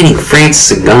fighting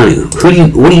Francis Ngannou.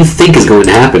 What do you think is going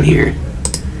to happen here?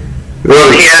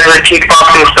 Well, he has a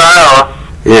kickboxing style.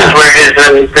 Yeah. That's where his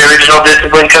original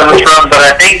discipline comes from, but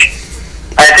I think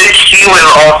he was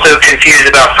also confused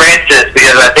about Francis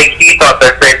because I think he thought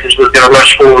that Francis was going to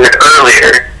rush forward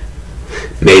earlier.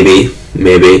 Maybe.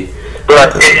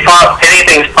 But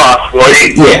anything's possible.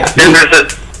 Yeah.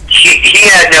 He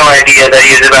had no idea that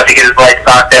he was about to get his lights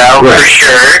knocked out, right. For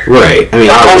sure. Right. I mean,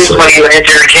 obviously. When you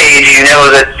enter a cage, you know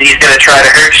that he's going to try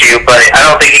to hurt you, but I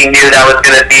don't think he knew that was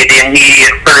going to be the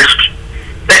immediate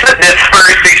this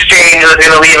first exchange was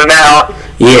going to leave him out.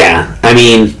 Yeah. I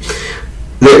mean,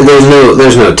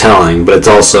 there's no telling, but it's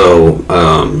also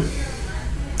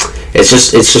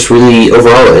it's just really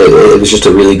overall it was just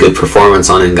a really good performance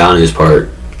on Ngannou's part,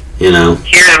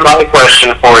 Here's my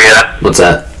question for you. What's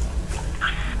that?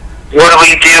 What do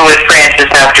we do with Francis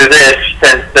after this,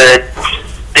 since the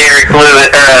Derek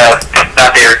Lewis,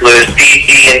 not Derek Lewis,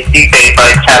 DC and Stipe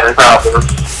fights having problems?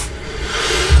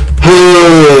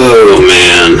 Oh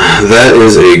man, that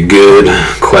is a good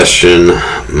question,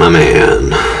 my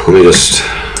man. Let me just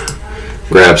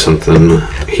grab something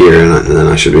here and then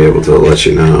I should be able to let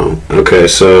you know. Okay,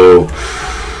 so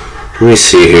let me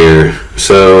see here.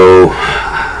 So,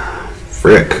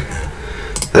 frick.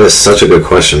 That is such a good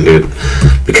question, dude.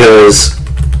 Because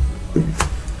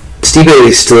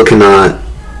Stipe still cannot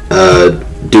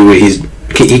do what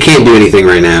he can't do anything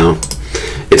right now.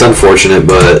 It's unfortunate,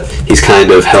 but he's kind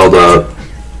of held up.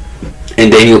 And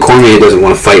Daniel Cormier doesn't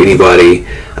want to fight anybody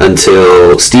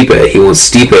until Stipe. He wants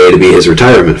Stipe to be his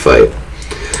retirement fight.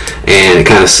 And it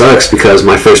kind of sucks because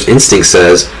my first instinct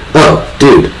says, oh,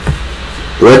 dude,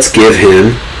 let's give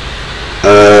him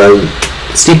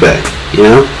Stipe,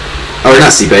 Or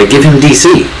not Stipe, give him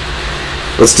DC.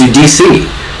 Let's do DC.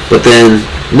 But then,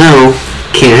 no,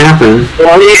 can't happen. You're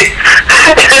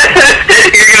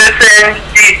going to send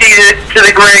DC to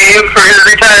the grave for his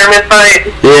retirement fight?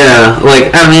 Yeah,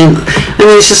 I mean,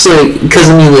 it's just because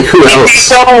who else? He's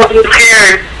so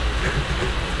scared.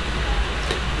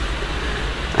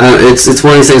 It's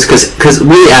one of these things because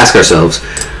we ask ourselves,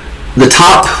 the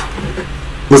top,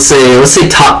 let's say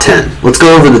top 10. Let's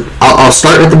go over I'll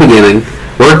start at the beginning,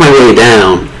 work my way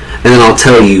down, and then I'll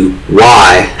tell you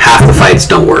why half the fights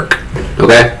don't work.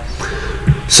 Okay?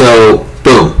 So,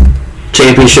 boom.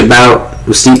 Championship bout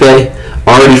with Stipe,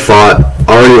 already fought,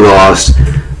 already lost.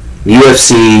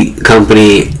 UFC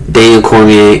company, Daniel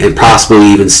Cormier, and possibly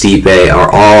even Stipe are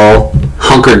all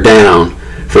hunkered down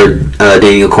for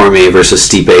Daniel Cormier versus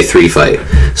Stipe 3 fight.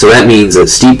 So that means that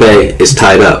Stipe is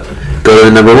tied up. Go to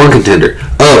the number 1 contender.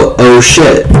 Oh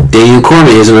shit. Daniel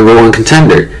Cormier is the number 1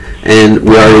 contender. And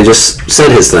we already just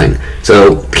said his thing.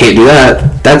 So, can't do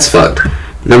that. That's fucked.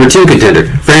 Number 2 contender.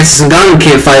 Francis Ngannou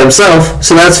can't fight himself,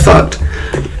 so that's fucked.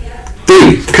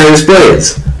 3. Curtis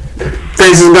Blades.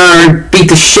 Francis Ngannou beat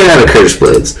the shit out of Curtis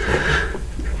Blades.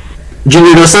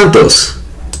 Junior Dos Santos.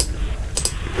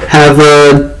 Have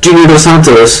Junior Dos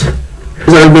Santos has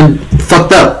already been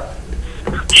fucked up.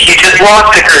 He just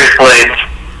lost to Curtis Blades.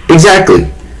 Exactly.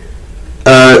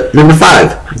 Number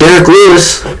 5. Derek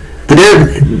Lewis.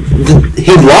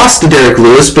 He lost to Derek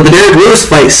Lewis, but the Derek Lewis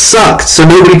fight sucked, so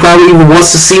nobody probably even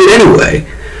wants to see it anyway.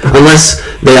 Unless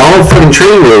they all fucking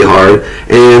train really hard,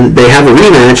 and they have a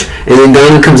rematch, and then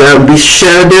Ngannou comes out and beats shit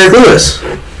out of Derek Lewis.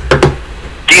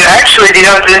 Do you know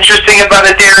what's interesting about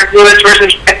the Derek Lewis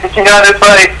versus Ngannou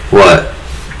fight? What?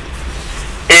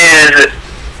 Is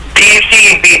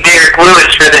Derek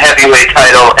Lewis for the heavyweight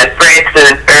title, and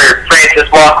Francis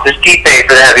lost to Stipe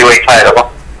for the heavyweight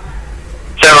title.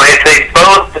 So if they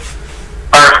both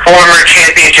are former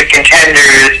championship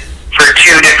contenders for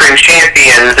two different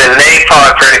champions, and they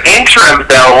fought for an interim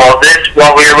belt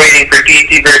while we were waiting for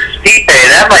DC versus Stipe,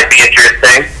 that might be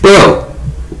interesting. Bro,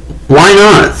 why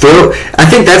not? I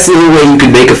think that's the only way you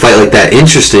can make a fight like that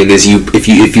interesting is if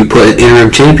you put an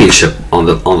interim championship on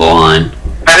the line.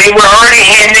 I mean, we're already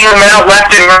handing them out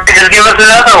left and right. Just give us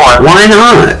another one. Why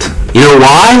not? You know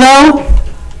why though?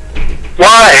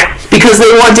 Why? Because they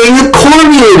want Daniel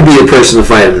Cormier to be the person to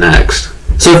fight him next.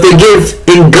 So if they give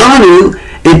Ngannou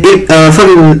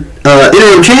fucking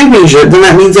interim championship, then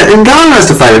that means that Ngannou has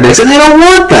to fight him next, and they don't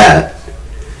want that.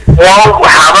 Well,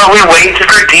 how about we wait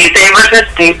for DC versus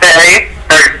Stipe,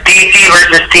 or DC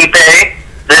versus Stipe?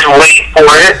 Just wait for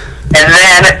it, and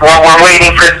then while we're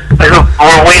waiting for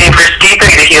Stipe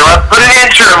to heal up, put an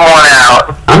interim one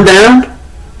out. I'm down.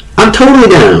 I'm totally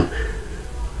down.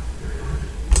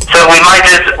 So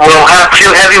we'll have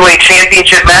two heavyweight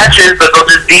championship matches, but they'll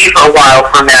just be for a while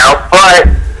from now.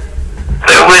 But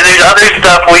there's other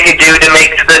stuff we could do to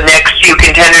make the next few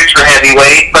contenders for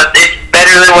heavyweight, but it's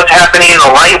better than what's happening in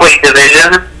the lightweight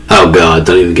division. Oh god,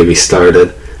 don't even get me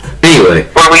started. Anyway.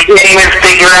 Where we can't even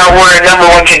figure out where a number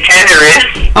one contender is.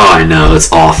 Oh, I know,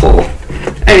 it's awful.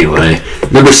 Anyway,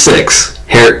 number 6,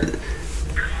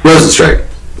 Rosenstrike.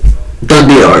 Done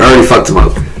deal, I already fucked him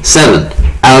up. 7,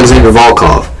 Alexander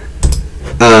Volkov.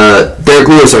 Derek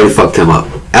Lewis already fucked him up.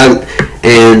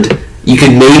 And you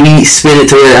can maybe spin it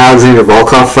to where Alexander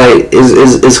Volkov fight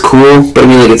is cool, but I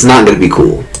mean, like, it's not going to be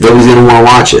cool. Nobody's going to want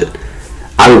to watch it.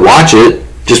 I would watch it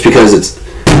just because it's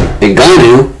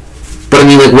Ngannou, but I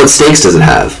mean, like, what stakes does it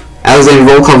have? Alexander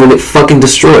Volkov will get fucking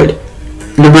destroyed.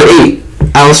 Number 8,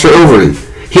 Alistair Overeem.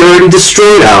 He already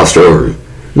destroyed Alistair Overeem.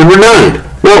 Number 9,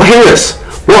 Walt Harris.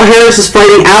 Walt Harris is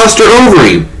fighting Alistair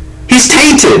Overeem. He's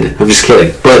tainted. I'm just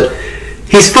kidding, but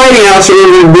he's fighting Alistair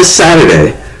Overeem this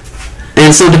Saturday.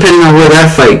 And so depending on where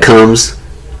that fight comes,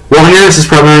 Walt Harris is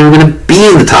probably not even going to be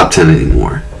in the top 10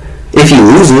 anymore. If he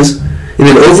loses, and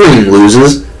if Overeem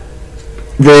loses,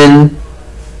 then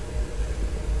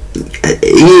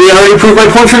he already proved my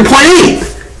point from point 8.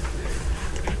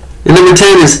 And number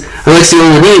 10 is Alexei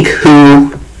Olenek,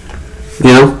 who,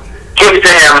 you know, give it to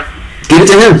him. Give it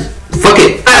to him. Fuck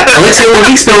it. Alexei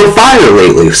Olenek's been on fire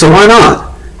lately, so why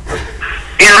not?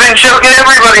 He's been choking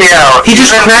everybody out. He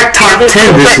just cracked top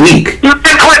 10 this week. You've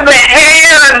been putting the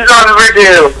hands on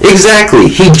Verdun. Exactly.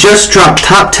 He just dropped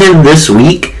top 10 this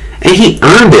week, and he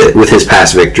earned it with his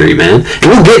past victory, man. And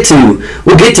we'll get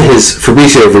to his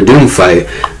Fabricio Verdun fight,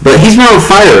 but he's been on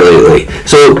fire lately.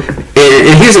 So,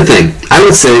 and here's the thing. I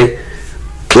would say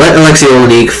let Alexei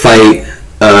Olenek fight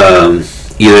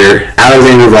either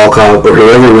Alexander Volkov or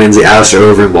whoever wins the Alistair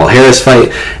Overeem Walt Harris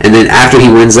fight, and then after he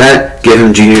wins that, give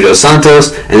him Junior Dos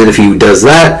Santos, and then if he does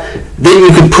that, then you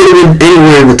can put him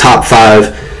anywhere in the top 5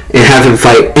 and have him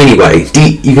fight anybody.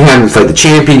 You can have him fight the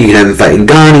champion, you can have him fight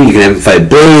Ngannou, you can have him fight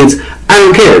Blades. I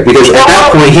don't care, because at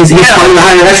that point he's fighting the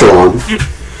higher echelon.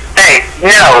 Hey,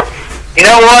 no. You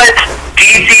know what?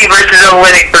 DC versus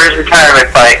Olenek first retirement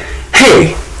fight.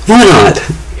 Hey, why not?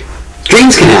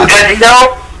 Dreams can happen. Because, you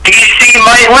know, DC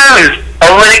might lose.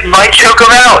 Olenek might choke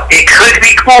him out. It could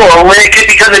be cool. Olenek could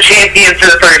become the champion for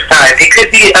the first time. It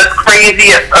could be a crazy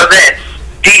event.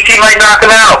 DC might knock him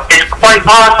out. It's quite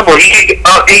possible. He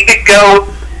could go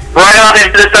right on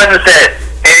into the sunset,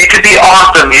 and it could be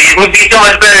awesome. It would be so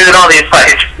much better than all these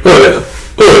fights. Oh yeah,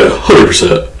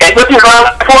 100%. And with his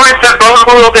performance, they're both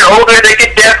a little bit older. They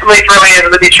could definitely throw hands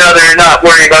with each other and not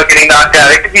worry about getting knocked out.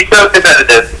 It could be so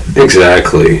competitive.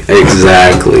 Exactly.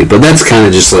 But that's kind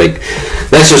of just like,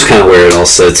 that's just kind of where it all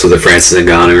sits with the Francis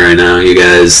Ngannou right now, you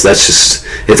guys. That's just,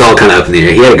 it's all kind of up in the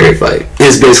air. He had a great fight.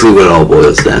 It's basically what it all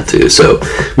boils down to. So,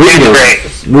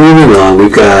 moving on,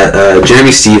 we've got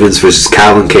Jeremy Stephens versus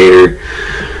Calvin Kattar.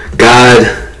 God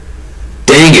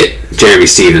dang it, Jeremy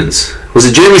Stephens. Was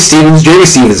it Jeremy Stephens? Jeremy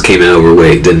Stephens came in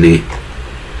overweight, didn't he?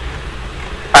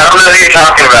 I don't know who you're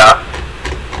talking about.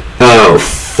 Oh,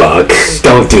 fuck.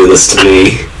 Don't do this to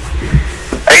me.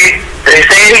 Are you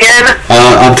saying it again?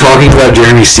 I'm talking about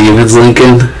Jeremy Stephens,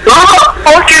 Lincoln. Who the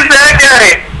fuck is that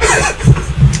guy?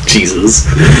 Jesus.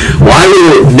 Why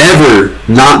would it never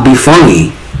not be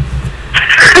funny?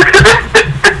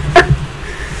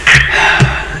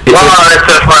 Oh, that's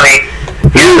so funny.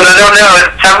 Yeah, but I don't know.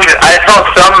 I saw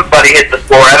somebody hit the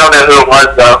floor. I don't know who it was,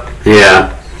 though.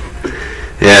 Yeah.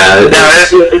 No,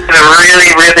 it's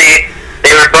really...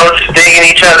 They were both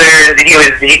stinging each other.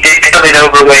 He did come in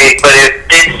overweight, but it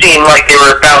did seem like they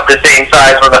were about the same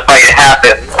size when the fight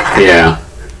happened. Yeah.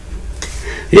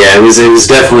 Yeah, it was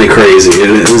definitely crazy.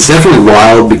 It was definitely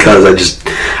wild because I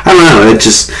don't know.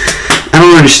 I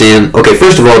don't understand. Okay,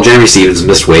 first of all, Jeremy Stevens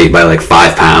missed weight by like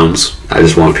 5 pounds. I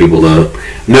just want people to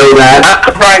know that. I'm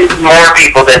surprised more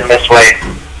people didn't miss weight.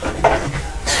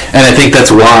 And I think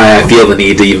that's why I feel the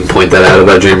need to even point that out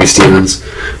about Jeremy Stevens.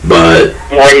 But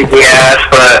yes,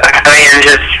 but I mean,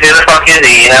 just who the fuck is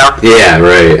he? You know? yeah,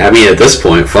 right. I mean, at this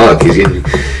point, fuck, he's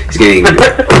getting.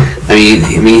 I mean,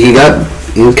 he got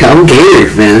Calvin Gator,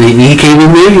 man. He came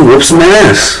in there, he whooped some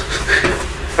ass.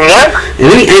 Yeah. And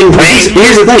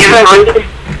here's the thing.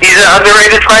 He's an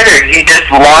underrated fighter. He just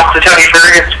lost to Tony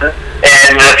Ferguson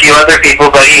and a few other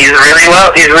people, but he's really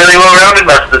well rounded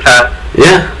most of the time.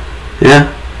 Yeah.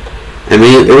 I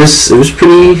mean, it was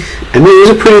pretty. I mean, it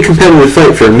was a pretty competitive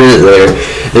fight for a minute there,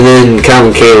 and then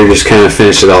Calvin Kattar just kind of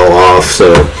finished it all off.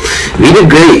 So he did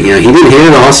great. You know, he hit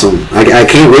it awesome. I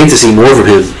can't wait to see more from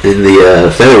him in the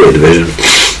featherweight division.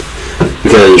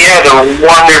 Because yeah, the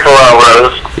wonderful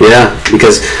elbows. Yeah,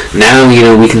 because now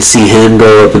we can see him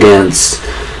go up against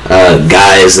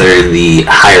guys that are in the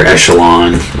higher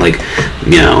echelon. Like,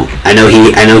 I know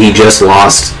he just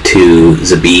lost to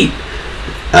Zabit,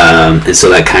 and so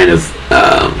that kind of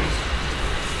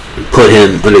put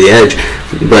him under the edge.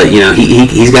 But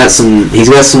he's got some.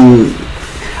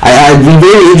 I'd be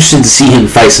very interested to see him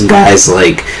fight some guys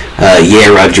like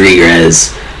Yair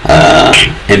Rodriguez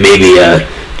and maybe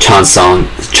Chong Song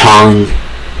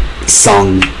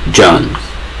Jun,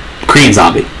 Korean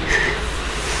Zombie.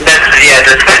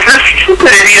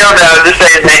 If you don't know, just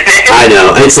say his name. I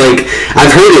know. It's like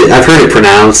I've heard it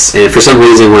pronounced, and for some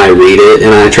reason when I read it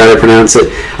and I try to pronounce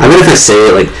it, I bet if I say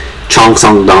it like Chong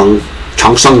Song Jung,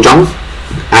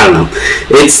 I don't know.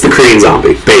 It's the Korean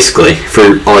Zombie, basically,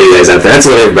 for all you guys out there. That's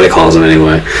what everybody calls him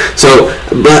anyway. So,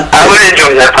 but I would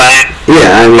enjoy that fight.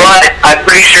 Yeah, I mean, but I'm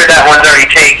pretty sure that one's already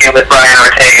taken with Brian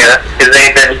Ortega because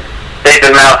they've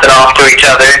been mouthing off to each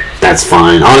other. That's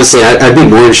fine. Honestly, I'd be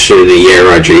more interested in a Yair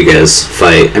Rodriguez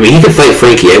fight. I mean, he could fight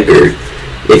Frankie Edgar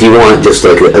if you want just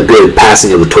like a good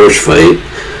passing of the torch fight.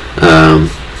 I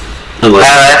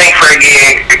think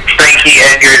Frankie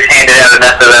Edgar's handed out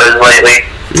enough of those lately.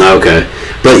 Okay.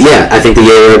 But yeah, I think the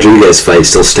Yair Rodriguez fight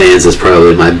still stands as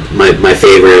probably my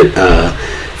favorite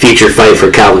feature fight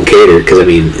for Calvin Kattar, because I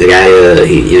mean the guy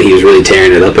he was really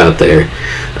tearing it up out there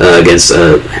against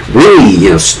a really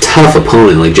tough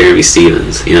opponent like Jeremy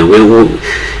Stevens. We might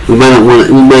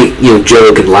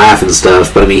joke and laugh and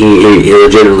stuff, but I mean he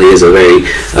legitimately is a very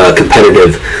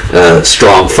competitive,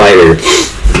 strong fighter.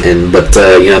 But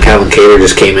Calvin Kattar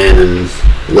just came in and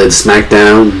led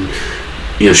SmackDown,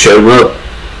 and showed him up.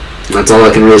 That's all I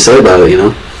can really say about it,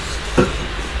 Good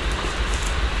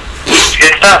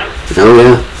stuff. Oh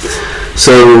yeah.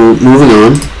 So moving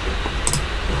on.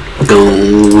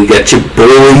 We got your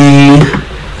boy,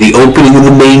 the opening of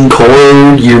the main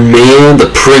card, your man, the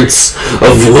Prince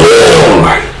of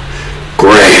War,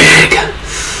 Greg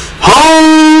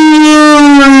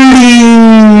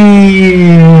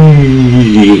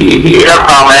Hardy. No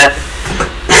comment.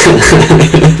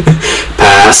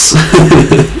 Pass.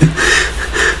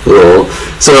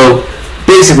 So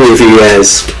basically, for you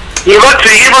guys, he looked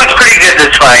pretty good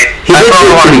this fight. He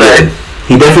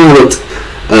definitely looked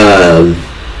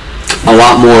a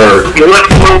lot more. He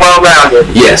looked more well-rounded.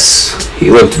 Yes,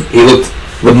 he looked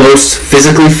the most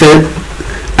physically fit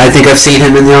I think I've seen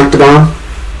him in the Octagon,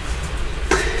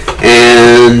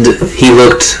 and he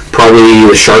looked probably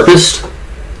the sharpest.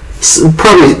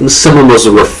 Probably some of the most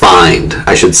refined,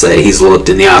 I should say, he's looked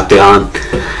in the Octagon,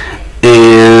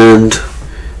 and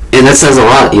that says a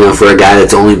lot, for a guy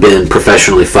that's only been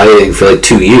professionally fighting for like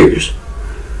 2 years.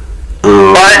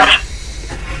 But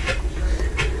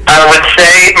I would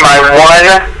say my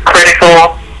one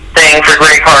critical thing for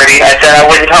Greg Hardy, I said I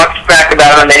wouldn't talk smack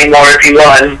about him anymore if he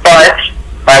won, but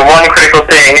my one critical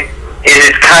thing is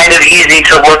it's kind of easy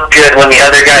to look good when the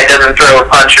other guy doesn't throw a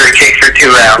punch or a kick for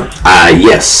 2 rounds.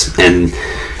 Yes, and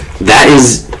that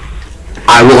is,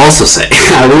 I will also say,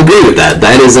 I will agree with that.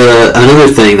 That is another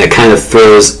thing that kind of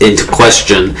throws into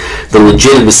question the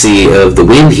legitimacy of the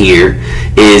win here,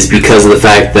 is because of the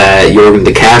fact that Yorgan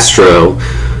De Castro,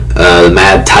 the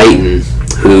Mad Titan,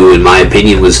 who in my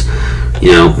opinion was,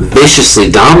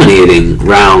 viciously dominating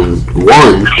round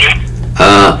 1,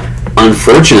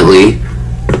 unfortunately,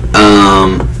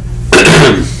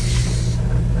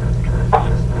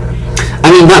 I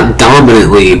mean, not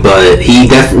dominantly, but he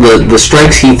the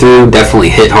strikes he threw definitely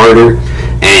hit harder,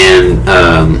 and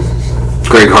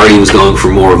Greg Hardy was going for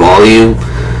more volume.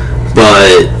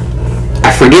 But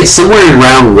I forget, somewhere in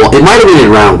round 1, it might have been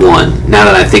in round 1. Now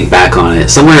that I think back on it,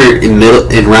 somewhere in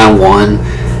round 1,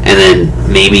 and then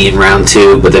maybe in round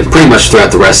 2, but then pretty much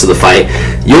throughout the rest of the fight,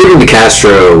 Yorgan De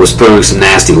Castro was throwing some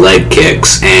nasty leg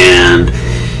kicks, and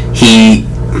he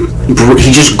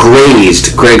just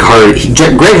grazed Greg Hardy.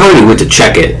 Greg Hardy went to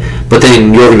check it, but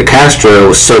then Yorgan De Castro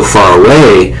was so far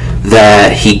away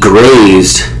that he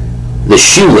grazed the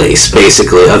shoelace,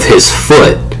 basically, of his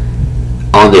foot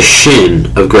on the shin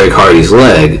of Greg Hardy's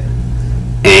leg,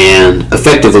 and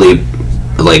effectively,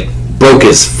 like, broke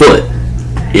his foot,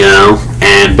 you know,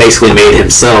 and basically made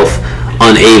himself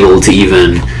unable to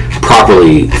even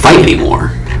properly fight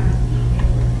anymore.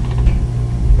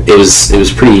 It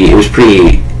was pretty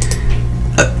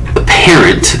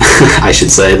apparent, I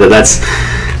should say, that that's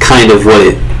kind of what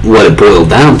it boiled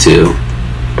down to.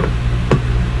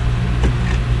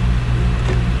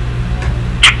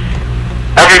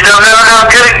 I just don't know how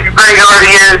good Greg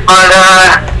Hardy is, but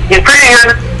he's pretty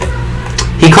good.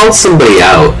 He called somebody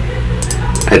out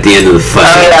at the end of the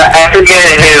fight. I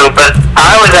forget who, but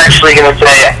I was actually going to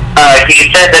say he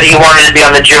said that he wanted to be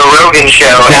on the Joe Rogan show,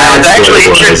 and I was actually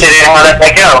interested in how that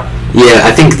might go. Yeah,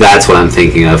 I think that's what I'm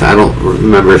thinking of. I don't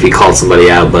remember if he called somebody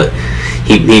out, but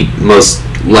he most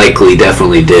likely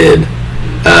definitely did.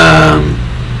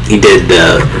 He did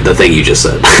the thing you just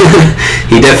said.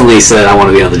 He definitely said, "I want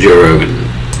to be on the Joe Rogan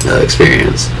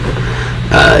experience."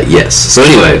 Yes. So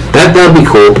anyway, that'd be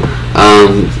cool.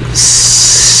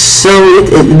 So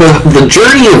the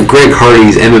journey of Greg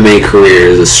Hardy's MMA career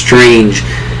is a strange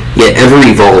yet ever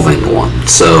evolving one.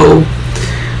 So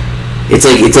it's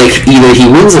like either he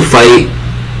wins a fight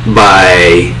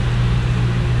by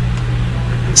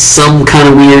some kind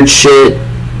of weird shit,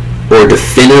 or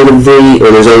definitively,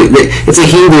 or there's always, it's like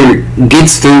he either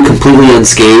gets through completely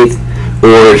unscathed,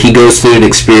 or he goes through an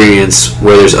experience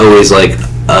where there's always like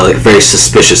a very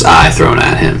suspicious eye thrown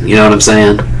at him. You know what I'm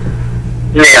saying?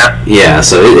 Yeah. Yeah,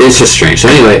 so it's just strange. So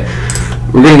anyway,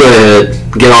 we're going to go ahead,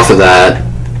 get off of that,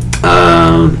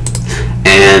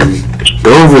 and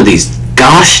go over these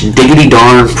gosh diggity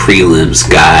darn prelims,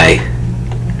 Guy.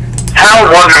 How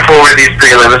wonderful were these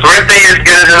prelims? Weren't they as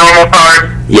good as a normal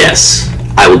card? Yes,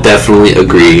 I will definitely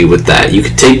agree with that. You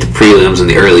could take the prelims and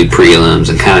the early prelims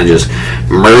and kind of just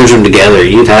merge them together.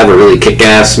 You'd have a really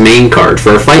kick-ass main card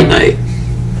for a fight night.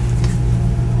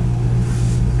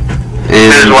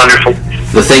 And it was wonderful.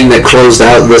 The thing that closed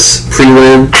out this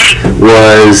prelim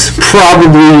was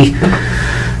probably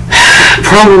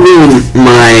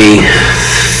my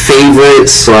favorite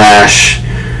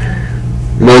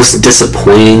 / most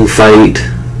disappointing fight.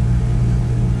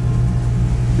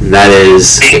 That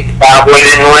is... Cowboy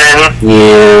didn't win?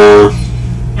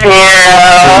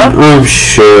 Yeah. I'm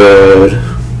sure.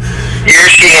 Here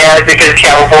she is, because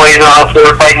Cowboy is also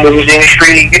a fight losing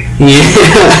streak.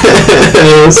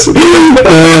 Yes.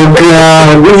 Oh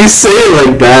God, when you say it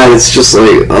like that, it's just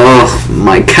like, oh,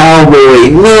 my Cowboy,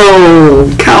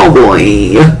 no,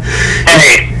 Cowboy.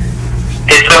 Hey,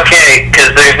 it's okay,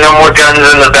 because there's no more guns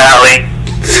in the valley.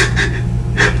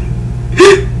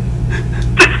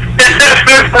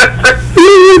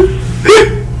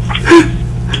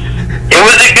 It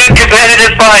was a good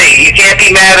competitive fight. You can't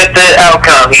be mad at the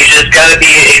outcome. You just gotta be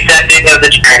accepting of the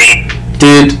journey.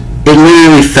 Dude, it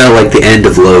literally felt like the end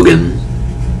of Logan.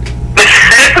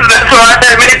 That's why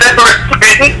I made that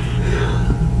reference.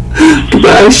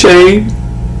 Bye, Shane.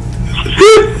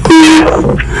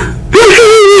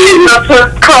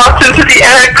 Cross into the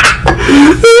X.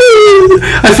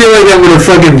 I feel like I'm gonna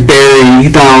fucking bury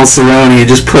Donald Cerrone and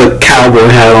just put Cowboy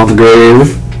hat on the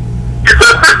grave.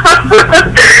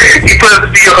 You put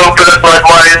the open up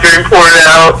Budweiser and pour it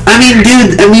out. I mean,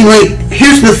 dude, like,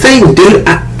 here's the thing, dude.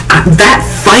 That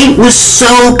fight was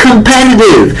so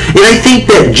competitive. And I think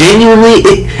that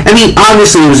genuinely,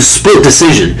 obviously it was a split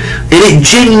decision. And it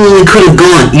genuinely could have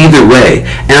gone either way.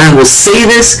 And I will say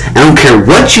this, I don't care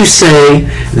what you say,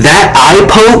 that eye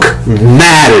poke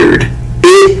mattered.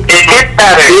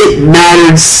 It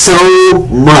mattered so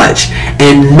much.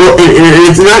 And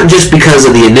it's not just because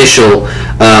of the initial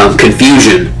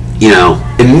confusion. You know,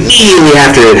 immediately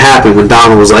after it happened, when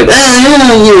Donald was like, like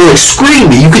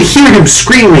screaming, you could hear him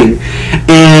screaming,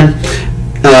 and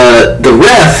the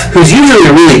ref, who's usually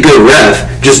a really good ref,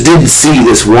 just didn't see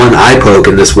this one eye poke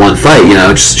in this one fight. You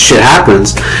know, just shit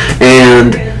happens,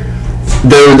 and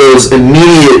there were those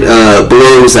immediate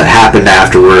blows that happened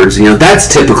afterwards. You know, that's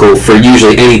typical for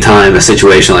usually any time a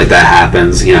situation like that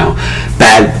happens. You know,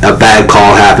 a bad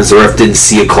call happens, the ref didn't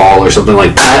see a call or something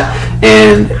like that,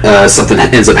 and something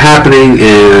ends up happening,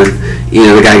 and you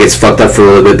know the guy gets fucked up for a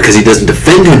little bit because he doesn't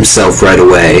defend himself right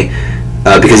away,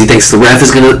 because he thinks the ref is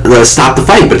going to stop the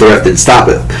fight, but the ref didn't stop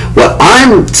it. What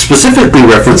I'm specifically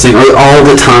referencing are all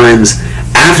the times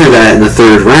after that in the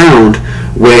third round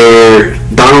where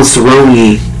Donald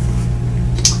Cerrone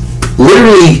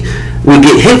literally would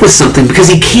get hit with something because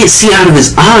he can't see out of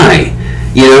his eye.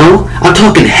 You know, I'm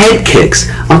talking head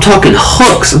kicks, I'm talking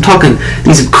hooks, I'm talking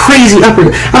these crazy upper,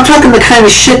 I'm talking the kind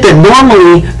of shit that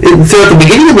normally throughout the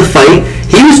beginning of the fight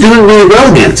he was doing really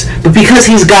well against, but because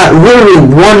he's got literally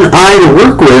one eye to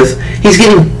work with, he's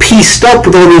getting pieced up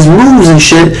with all these moves and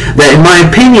shit that, in my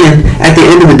opinion, at the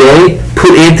end of the day,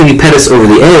 put Anthony Pettis over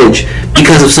the edge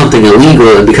because of something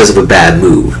illegal and because of a bad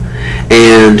move.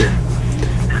 And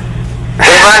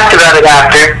they laughed about it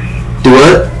after. Do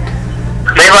what?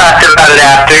 They laughed about it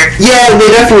after. Yeah,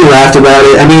 they definitely laughed about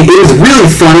it. I mean, it was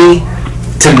really funny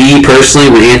to me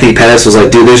personally when Anthony Pettis was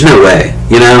like, dude, there's no way,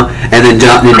 you know? And then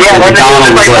Donald was like,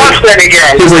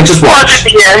 he was like, just watch.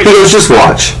 He goes, just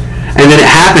watch. And then it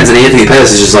happens, and Anthony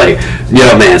Pettis is just like,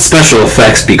 yo, man, special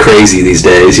effects be crazy these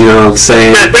days, you know what I'm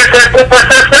saying? Like,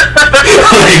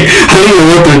 I don't even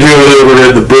know what they're doing over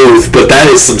there in the booth, but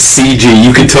that is some CG.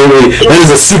 You can totally, that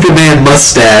is a Superman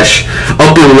mustache,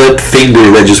 upper lip finger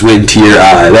that just went to your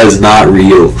eye. That is not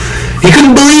real. He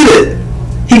couldn't believe it.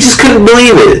 He just couldn't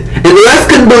believe it. And the ref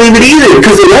couldn't believe it either,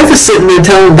 because the ref is sitting there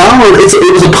telling Donald, it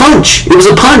was a punch. It was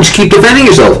a punch. Keep defending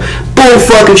yourself. Bull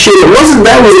fucking shit. It wasn't.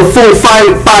 That was a full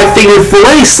five-finger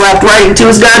fillet slapped right into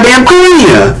his goddamn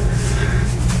cornea.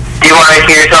 Do you want to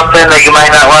hear something that you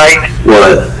might not like?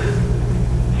 What?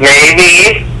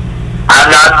 Maybe. I'm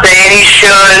not saying he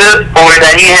should, or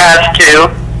that he has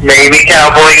to. Maybe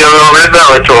Cowboy goes over to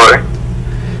Bellator.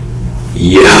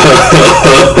 Yo!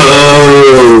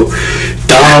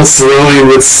 Donald Cerrone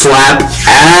would slap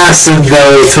ass in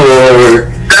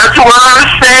Bellator. That's what I'm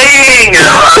saying!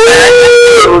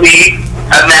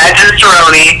 Imagine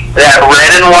Cerrone, that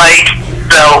red and white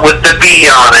belt with the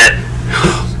B on it,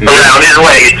 around his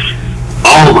waist.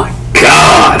 Oh my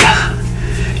god!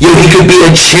 Yo, he could be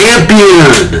a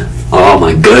champion! Oh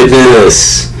my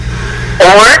goodness.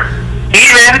 Or,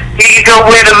 even, he could go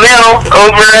win a mill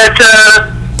over at,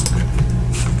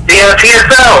 the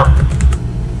PSL.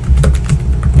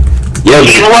 Yeah,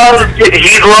 he loves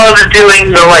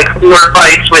doing the, like, 4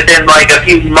 fights within, like, a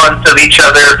few months of each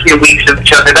other, a few weeks of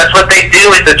each other. That's what they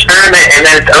do at the tournament, and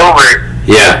then it's over.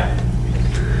 Yeah.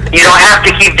 You don't have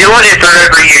to keep doing it for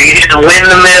every year. You just win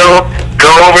the mill,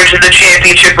 go over to the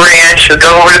championship ranch, or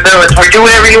go over to Bellator, do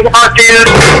whatever you want, dude.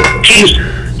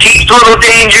 Teach Little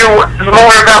Danger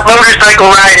more about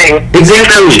motorcycle riding.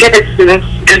 Exactly.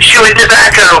 And chewing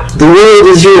tobacco. The world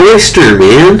is your oyster,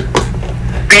 man.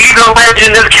 Be the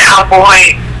legend of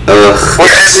Cowboy.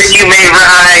 Wherever you may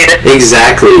ride.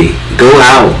 Exactly. Go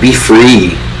out. Be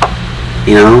free.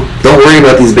 You know? Don't worry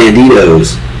about these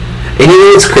banditos. And you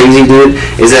know what's crazy, dude?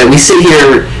 Is that we sit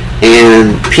here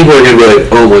and people are going to be like,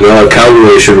 oh my god,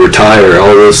 Cowboy should retire,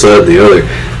 all this, that, and the other.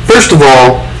 First of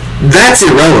all, that's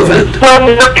irrelevant.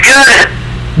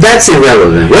 That's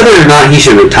irrelevant. Whether or not he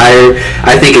should retire,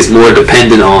 I think is more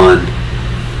dependent on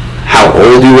how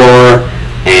old you are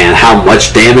and how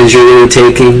much damage you're really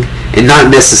taking, and not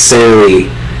necessarily.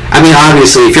 I mean,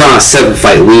 obviously, if you're on a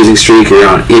 7-fight losing streak, or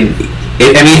I mean,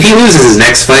 if he loses his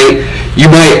next fight,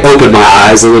 you might open my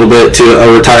eyes a little bit to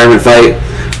a retirement fight.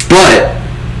 But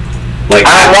like,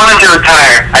 I want him to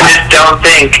retire. I just don't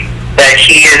think that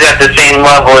he is at the same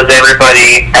level as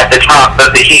everybody at the top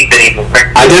of the heap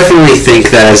anymore. I definitely think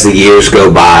that as the years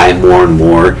go by more and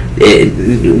more, I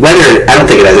don't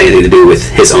think it has anything to do with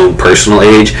his own personal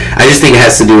age. I just think it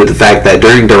has to do with the fact that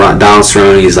during Donald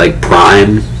Cerrone's like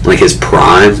prime, like his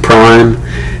prime,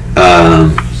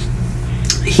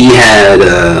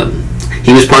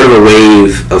 he was part of a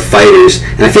wave of fighters,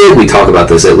 and I feel like we talk about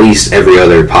this at least every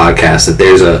other podcast, that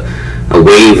there's a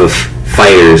wave of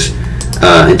fighters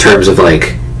in terms of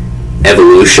like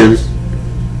evolution,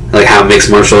 like how mixed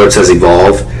martial arts has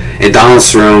evolved. And Donald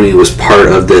Cerrone was part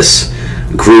of this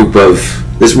group of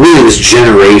this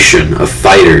generation of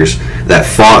fighters that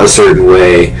fought a certain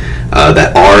way,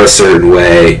 that are a certain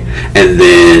way, and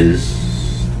then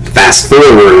fast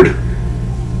forward,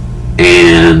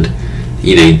 and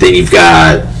then you've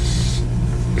got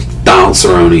Donald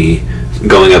Cerrone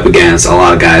going up against a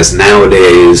lot of guys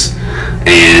nowadays,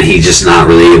 and he's just not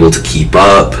really able to keep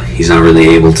up. He's not really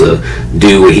able to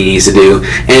do what he needs to do.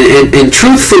 And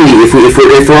truthfully, if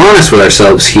we're honest with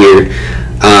ourselves here,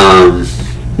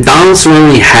 Donald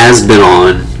Cerrone has been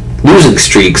on losing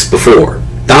streaks before.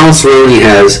 Donald Cerrone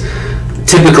has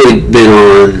typically been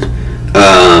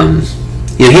on,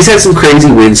 he's had some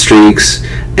crazy win streaks,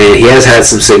 and he has had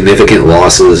some significant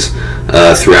losses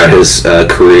throughout his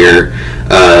career.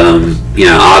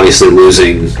 Obviously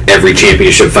losing every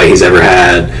championship fight he's ever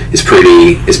had is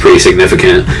pretty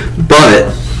significant.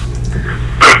 But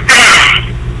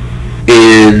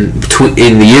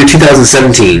in the year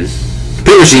 2017,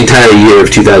 pretty much the entire year of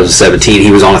 2017,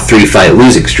 he was on a 3-fight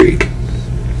losing streak.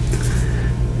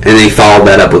 And then he followed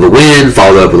that up with a win,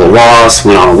 followed up with a loss,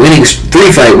 went on a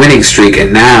 3-fight winning streak,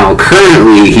 and now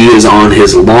currently he is on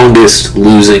his longest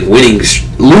losing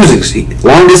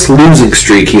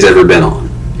streak he's ever been on.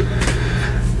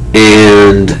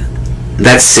 And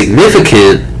that's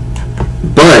significant,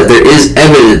 but there is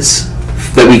evidence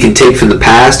that we can take from the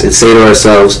past and say to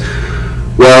ourselves,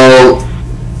 well,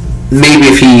 maybe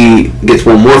if he gets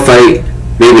one more fight,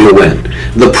 maybe he'll win.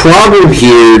 The problem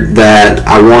here that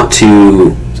I want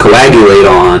to coagulate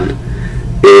on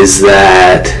is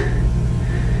that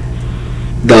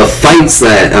the fights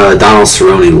that Donald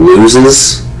Cerrone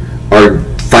loses are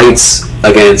fights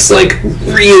against like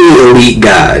really elite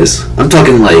guys. I'm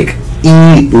talking like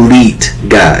elite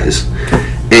guys.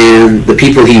 And the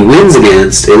people he wins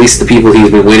against, at least the people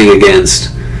he's been winning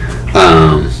against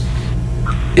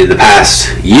in the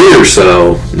past year or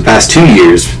so, the past 2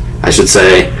 years, I should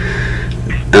say,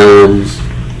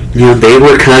 they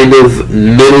were kind of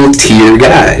middle tier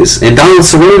guys. And Donald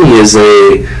Cerrone is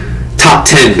a top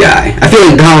 10 guy. I feel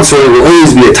like Donald Cerrone will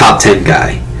always be a top 10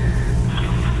 guy.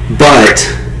 But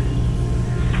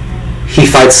he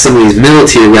fights some of these middle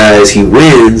tier guys, he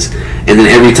wins, and then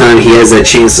every time he has that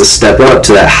chance to step up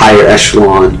to that higher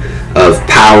echelon of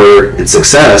power and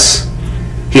success,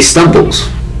 he stumbles.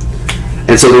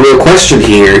 And so the real question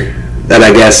here that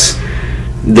I guess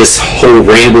this whole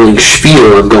rambling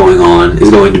spiel I'm going on is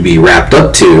going to be wrapped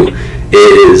up to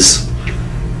is,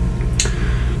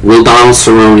 will Donald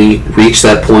Cerrone reach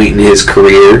that point in his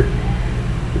career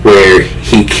where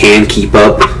he can keep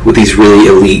up with these really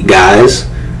elite guys?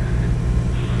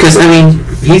 Because, I mean,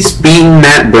 he's beaten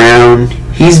Matt Brown,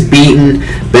 he's beaten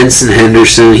Benson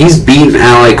Henderson, he's beaten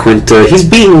Ali Quinta, he's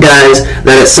beaten guys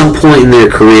that at some point in their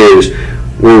careers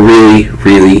were really,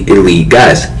 really elite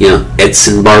guys. You know,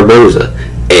 Edson Barboza,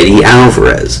 Eddie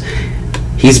Alvarez.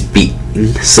 He's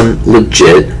beaten some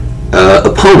legit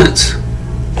opponents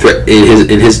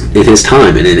in his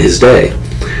time and in his day.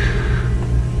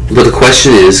 But the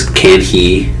question is, can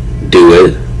he do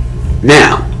it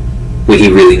now when he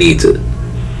really needs it?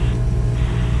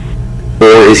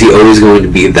 Or is he always going to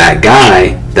be that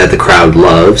guy that the crowd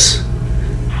loves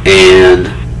and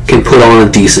can put on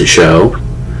a decent show,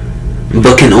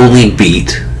 but can only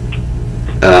beat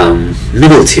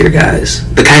middle tier guys,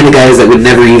 the kind of guys that would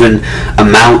never even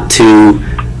amount to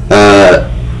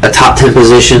a top 10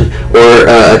 position or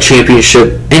a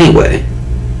championship anyway,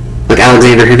 like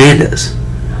Alexander Hernandez?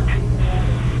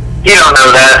 You don't know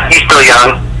that. He's still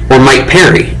young. Or Mike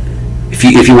Perry, if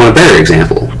you want a better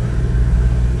example.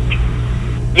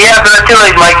 Yeah, but I feel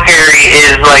like Mike Perry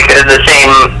is like at the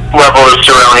same level as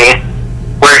Cerrone,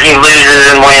 where he loses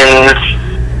and wins,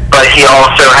 but he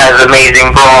also has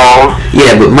amazing brawls.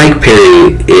 Yeah, but Mike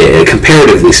Perry,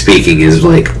 comparatively speaking, is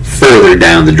like further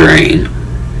down the drain.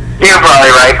 You're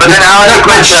probably right, but then Alex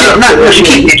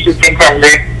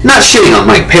not shitting on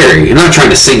Mike Perry. I'm not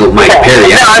trying to single Mike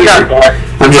Perry out here.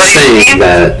 I'm just saying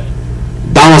that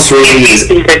Donald Cerrone is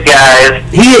good guys.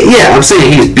 I'm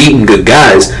saying he's beaten good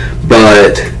guys,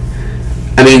 but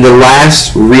I mean the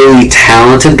last really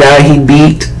talented guy he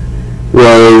beat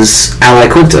was Ali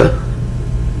Quinta.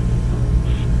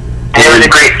 And it was a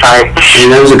great fight.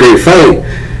 And that was a great fight,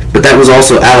 but that was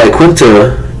also Ali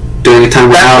Quinta during a time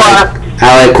when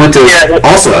Ali Quinta was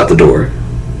also out the door.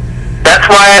 That's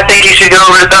why I think he should go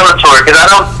over to Bellator, because I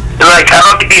don't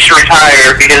think he should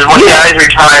retire, because when guys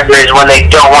retire is when they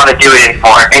don't want to do it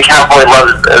anymore, and Cowboy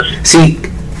loves this. See,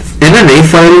 MMA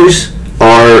fighters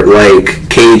are like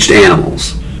caged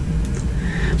animals.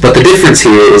 But the difference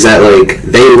here is that like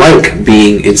they like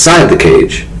being inside the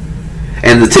cage.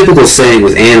 And the typical saying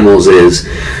with animals is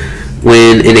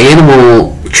when an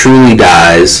animal truly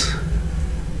dies,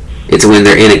 it's when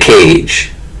they're in a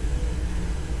cage,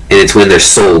 and it's when their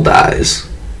soul dies.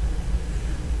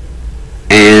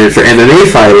 And for MMA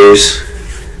fighters,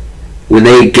 when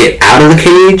they get out of the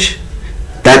cage,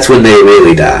 that's when they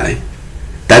really die.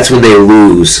 That's when they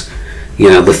lose,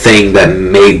 the thing that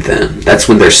made them. That's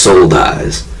when their soul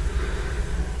dies.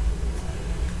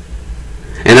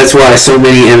 And that's why so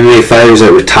many MMA fighters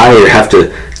that retire have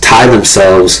to tie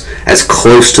themselves as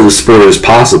close to the sport as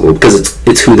possible, because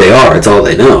it's who they are. It's all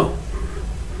they know.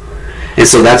 And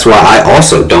so that's why I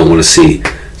also don't want to see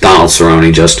Donald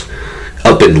Cerrone just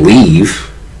up and leave.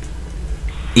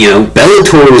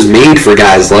 Bellator was made for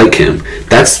guys like him.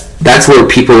 That's where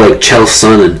people like Chael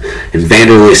Sonnen and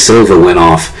Vanderlei Silva went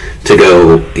off to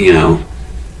go,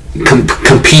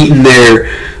 compete in their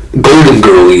Golden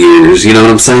Girl years. You know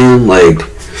what I'm saying? Like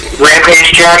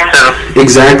Rampage Jackson.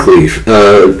 Exactly.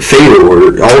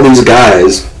 Fedor, all these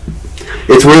guys.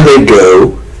 It's where they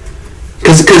go,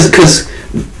 because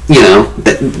you know,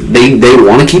 they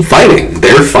want to keep fighting.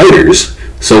 They're fighters.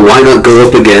 So why not go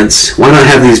up against, why not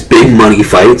have these big money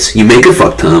fights? You make a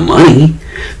fuck ton of money,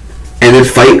 and then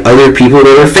fight other people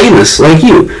that are famous like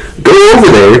you. Go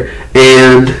over there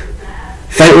and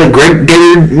fight like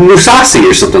Gregor Musasi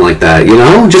or something like that, you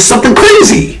know? Just something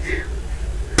crazy.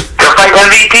 Go fight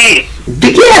MVP.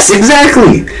 Yes,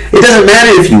 exactly. It doesn't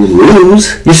matter if you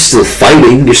lose. You're still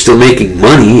fighting. You're still making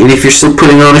money. And if you're still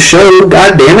putting on a show,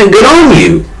 god damn it, good on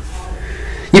you.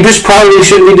 You just probably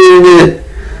shouldn't be doing it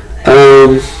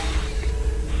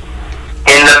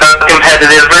in the most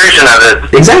competitive version of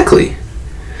it. Exactly.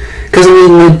 Because, I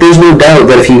mean, there's no doubt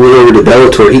that if he went over to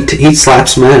Bellator, he'd slap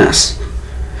some ass.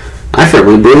 I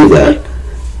firmly believe that.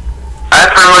 I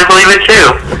firmly believe it too.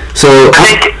 So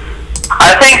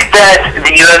I think that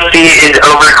the UFC is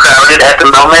overcrowded at the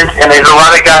moment, and there's a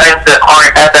lot of guys that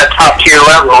aren't at that top tier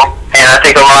level, and I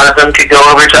think a lot of them could go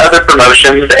over to other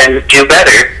promotions and do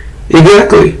better.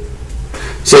 Exactly.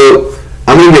 So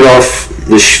I'm gonna get off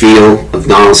the spiel of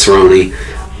Donald Cerrone.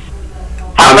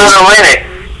 How about Olenek?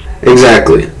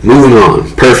 Exactly. Moving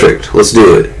on. Perfect. Let's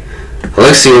do it.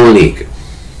 Alexei Olenek.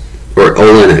 Or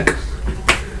Olenek.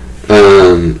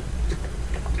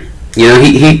 You know,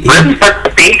 he put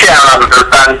the beat down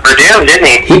on Verdun, didn't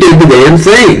he? He did the damn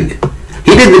thing.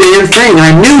 He did the damn thing.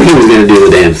 I knew he was going to do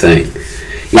the damn thing.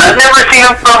 I've never seen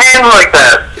him throw hands like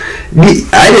that.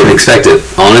 I didn't expect it.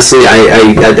 Honestly,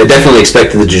 I definitely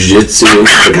expected the jiu-jitsu,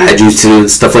 the gaijutsu,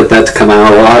 and stuff like that to come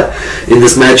out a lot in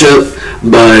this matchup.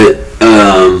 But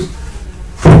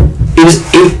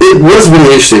it was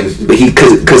really interesting. But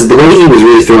because the way he was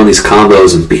really throwing these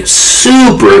combos and being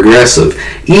super aggressive,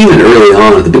 even early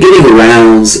on at the beginning of the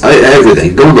rounds,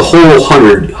 everything, going the whole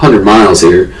 100 miles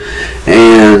here,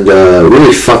 and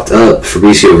really fucked up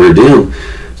Fabricio Verdun.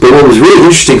 But what was really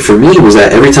interesting for me was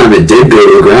that every time it did go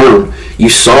to the ground, you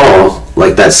saw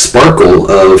like that sparkle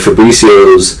of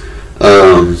Fabricio's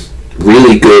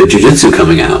really good jiu-jitsu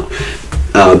coming out.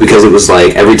 Because it was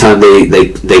like every time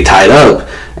they tied up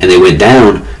and they went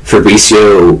down,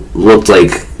 Fabricio looked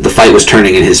like the fight was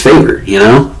turning in his favor, you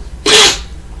know?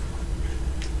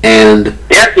 And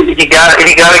yeah, if he got a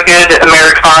good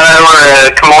Americano or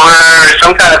a Kimura or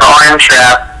some kind of arm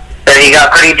trap that he got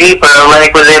pretty deep, but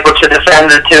Olenek was able to defend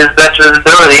it to his best of his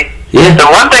ability. yeah. The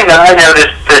one thing that I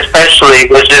noticed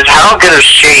especially was just how good of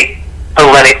shape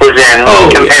Olenek was in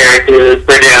compared to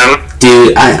Verdun.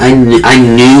 Dude, I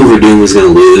knew Verdun was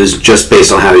going to lose just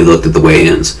based on how he looked at the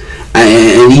weigh-ins.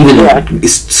 And even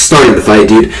starting the fight,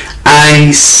 dude,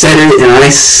 I said it, and I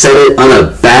said it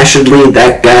unabashedly,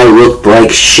 that guy looked like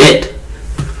shit.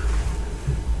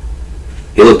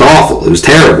 He looked awful. It was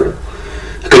terrible.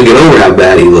 I couldn't get over how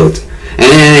bad he looked.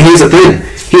 And here's the thing.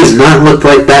 He has not looked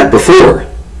like that before.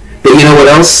 But you know what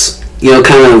else, you know,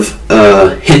 kind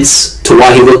of hints to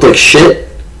why he looked like shit?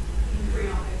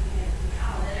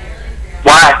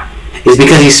 Why? Is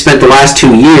because he spent the last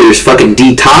 2 years fucking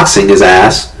detoxing his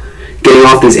ass, getting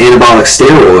off these anabolic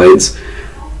steroids,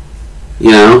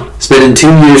 you know, spending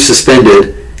 2 years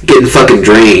suspended, getting fucking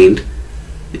drained,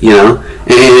 you know,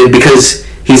 and because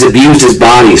he's abused his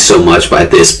body so much by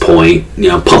this point, you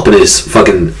know, pumping his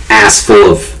fucking ass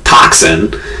full of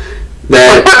toxin,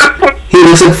 that he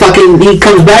looks like fucking, he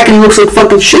comes back and he looks like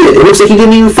fucking shit. It looks like he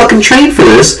didn't even fucking train for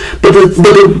this. But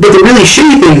the really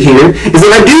shitty thing here is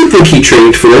that I do think he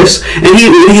trained for this, and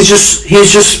he's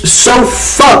just so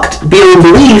fucked beyond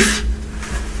belief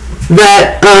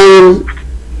that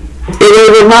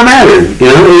it would not matter. You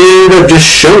know, it ended up just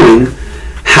showing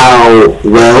how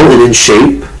well and in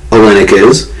shape Olenek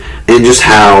is, and just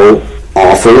how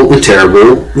awful and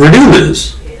terrible Verdun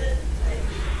is.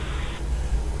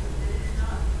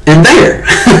 And there.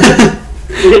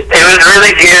 It was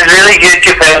really good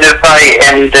competitive fight,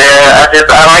 and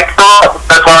I like the thought.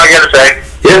 That's all I gotta say.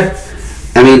 Yeah.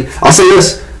 I mean, I'll say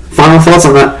this. Final thoughts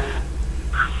on that.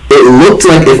 It looked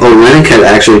like if Olenek had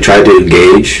actually tried to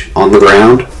engage on the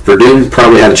ground, Verdun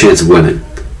probably had a chance of winning.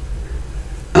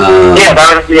 Yeah,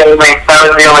 that was the only way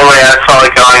I saw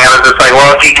it going. I was just like,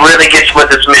 well, if he really gets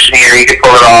with the submission here, he could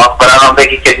pull it off, but I don't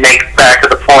think he could make it back to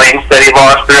the points that he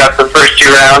lost throughout the first 2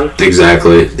 rounds.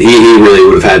 Exactly. He really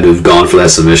would have had to have gone for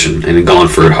that submission and gone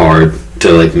for it hard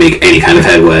to like make any kind of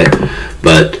headway.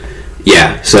 But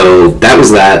yeah, so that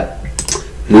was that.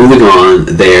 Moving on,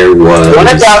 there was. What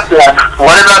about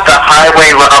the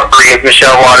highway robbery of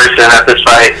Michelle Waterson at this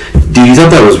fight? Do you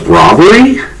thought that was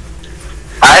robbery?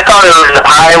 I thought it was a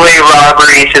highway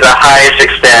robbery to the highest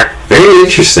extent. Very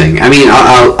interesting. I mean,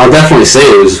 I'll definitely say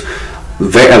it was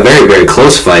a very, very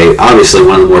close fight. Obviously,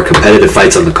 one of the more competitive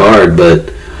fights on the card, but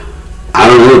I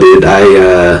don't know, dude.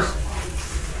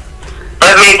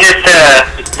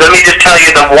 let me just tell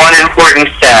you the one important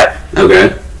stat.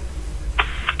 Okay.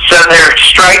 So their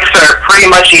strikes are pretty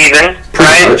much even,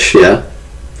 Pretty right? much, yeah.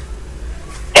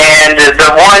 And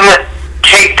the one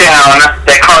takedown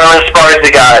that Carla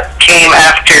Esparza got came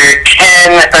after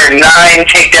 10 or 9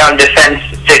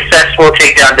 successful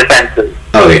takedown defenses.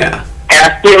 Oh, yeah. And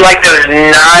I feel like those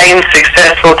 9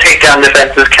 successful takedown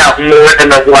defenses count more than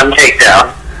the one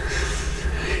takedown.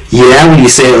 Yeah, when you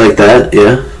say it like that,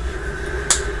 yeah.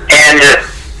 And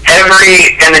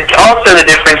also the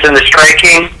difference in the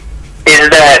striking is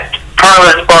that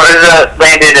Carla Esparza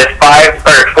landed at 5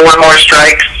 or 4 more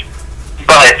strikes,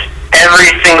 but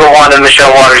every single one of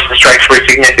Michelle Waterson's strikes were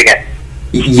significant.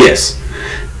 Yes.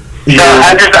 So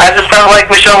I just felt like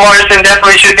Michelle Waterson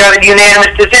definitely should have got a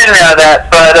unanimous decision out of that,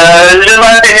 but it's just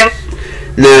my opinion.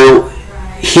 Now,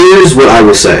 here's what I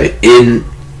will say, and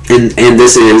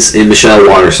this is in Michelle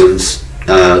Waterson's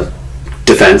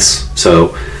defense.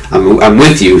 So I'm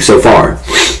with you so far.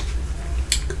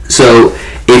 So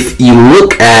if you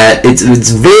look at it's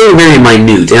very, very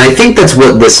minute, and I think that's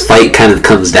what this fight kind of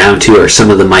comes down to, are some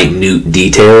of the minute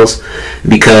details,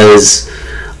 because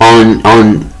on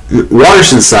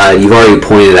Waterson's side, you've already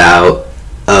pointed out,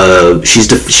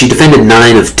 she defended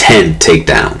 9 of 10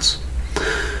 takedowns.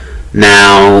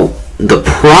 Now the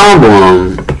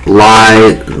problem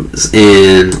lies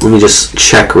in, let me just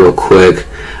check real quick.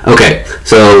 Okay,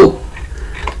 so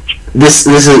this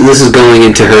is going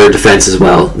into her defense as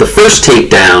well. The first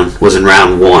takedown was in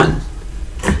round 1.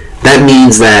 That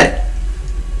means that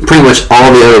pretty much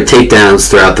all the other takedowns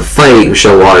throughout the fight,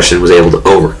 Michelle Waterson was able to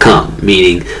overcome,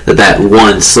 meaning that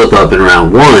one slip up in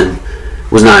round 1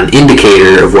 was not an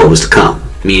indicator of what was to come,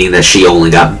 meaning that she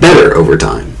only got better over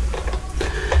time.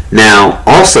 Now,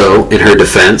 also in her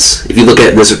defense, if you look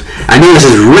at this, I know this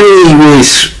is really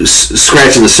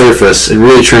scratching the surface and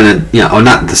really trying to,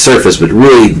 not the surface, but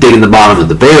really digging the bottom of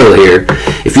the barrel here.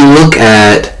 If you look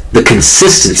at the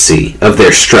consistency of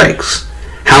their strikes,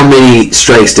 how many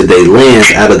strikes did they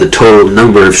land out of the total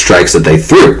number of strikes that they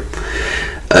threw?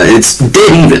 It's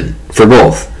dead even for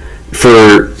both.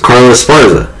 For Carla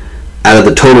Esparza, out of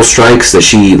the total strikes that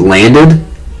she landed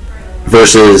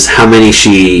versus how many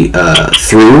she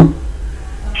threw,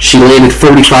 she landed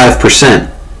 45%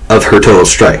 of her total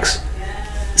strikes.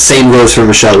 Same goes for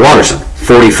Michelle Waterson,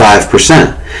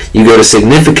 45%. You go to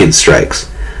significant strikes.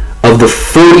 Of the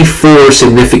 44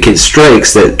 significant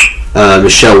strikes that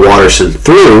Michelle Waterson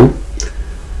threw,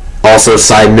 also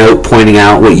side note pointing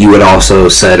out what you had also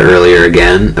said earlier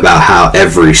again about how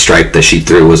every strike that she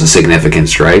threw was a significant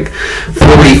strike,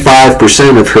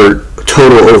 45% of her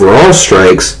total overall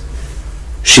strikes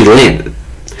she landed.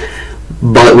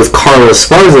 But with Carla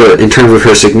Esparza, in terms of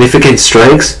her significant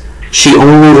strikes, she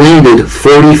only landed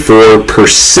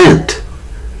 44%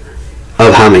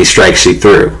 of how many strikes she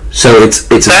threw. So it's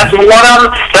that's what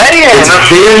I'm saying. It's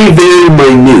very, very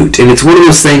minute, and it's one of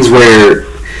those things where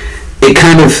it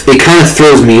kind of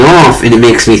throws me off, and it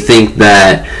makes me think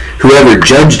that whoever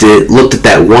judged it looked at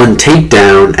that one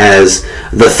takedown as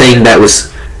the thing that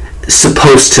was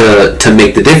supposed to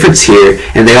make the difference here,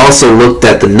 and they also looked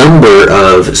at the number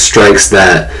of strikes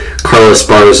that Carla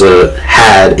Esparza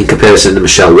had in comparison to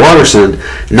Michelle Waterson,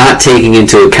 not taking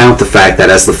into account the fact that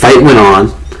as the fight went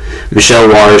on, Michelle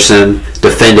Waterson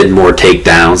defended more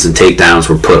takedowns, and takedowns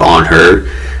were put on her,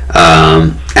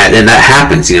 and that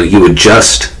happens. You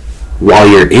adjust while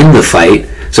you're in the fight.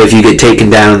 So if you get taken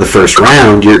down in the first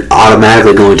round, you're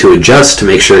automatically going to adjust to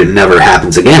make sure it never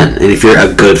happens again. And if you're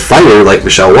a good fighter like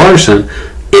Michelle Waterson,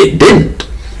 it didn't.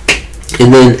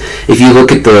 And then if you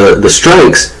look at the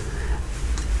strikes,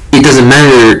 it doesn't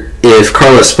matter if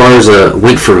Carla Esparza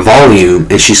went for volume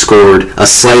and she scored a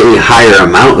slightly higher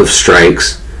amount of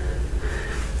strikes.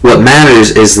 What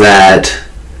matters is that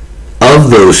of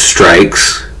those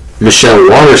strikes, Michelle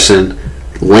Waterson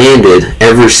landed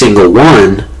every single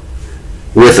one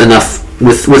with enough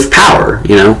with power,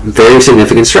 very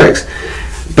significant strikes.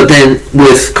 But then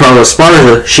with Carla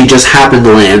Esparza, she just happened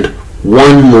to land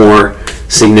one more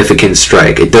significant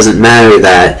strike. It doesn't matter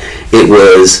that it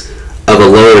was of a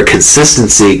lower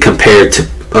consistency compared to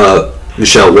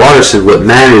Michelle Waterson. What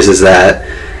matters is that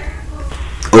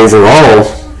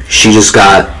overall she just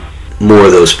got more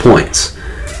of those points.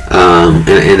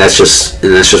 And that's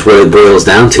just what it boils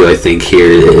down to, I think, here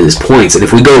is points. And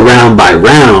if we go round by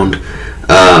round,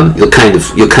 you'll kind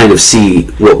of see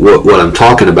what I'm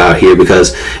talking about here,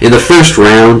 because in the first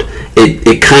round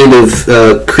it kind of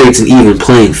creates an even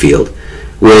playing field.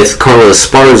 With Carla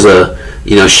Esparza,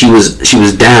 she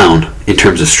was down in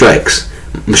terms of strikes,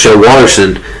 Michelle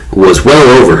Waterson was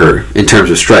well over her in terms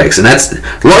of strikes, and that's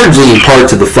largely in part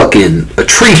to the fucking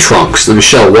tree trunks that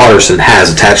Michelle Waterson has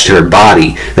attached to her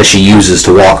body that she uses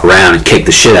to walk around and kick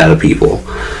the shit out of people.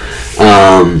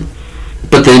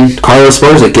 But then Carla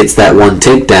Esparza gets that one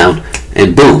takedown,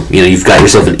 and boom, you've got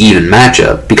yourself an even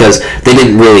matchup, because they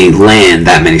didn't really land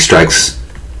that many strikes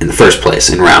in the first place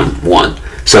in round one.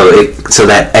 So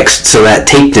that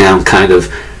takedown kind of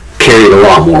carried a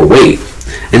lot more weight.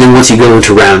 And then once you go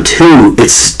into round two,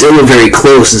 it's still a very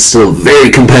close and still a very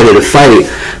competitive fight,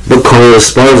 but Carla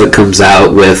Esparza comes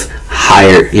out with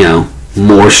higher,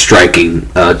 more striking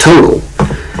total.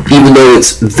 Even though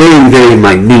it's very, very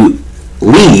minute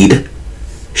lead,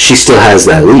 she still has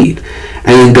that lead.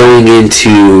 And then going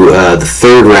into the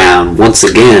third round, once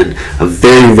again, a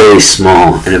very, very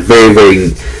small and a very,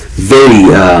 very,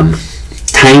 very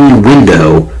tiny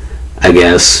window, I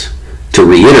guess, to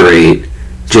reiterate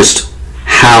just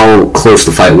how close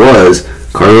the fight was.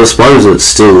 Carla Esparza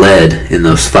still led in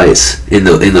those fights, in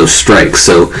those strikes.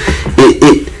 So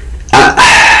it's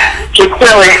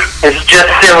silly. It's just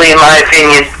silly in my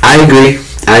opinion. I agree.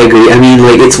 I mean,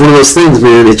 it's one of those things,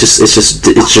 man. It's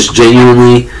just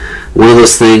genuinely one of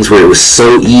those things where it was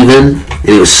so even and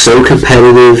it was so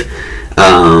competitive.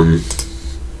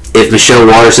 If Michelle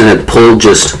Waterson had pulled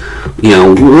just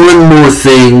one more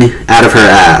thing out of her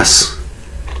ass,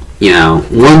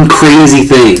 one crazy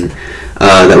thing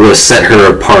that would have set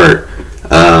her apart,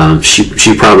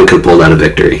 she probably could have pulled out a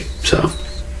victory. So.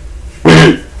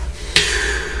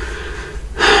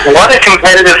 What a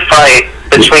competitive fight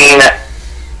between...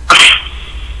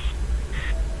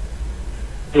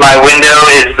 My window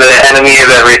is the enemy of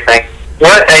everything.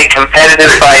 What a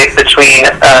competitive fight between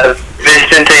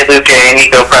Vicente Luque and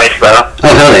Nico Price, though.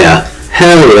 Oh, hell yeah.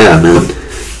 Hell yeah, man.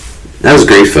 That was a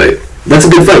great fight. That's a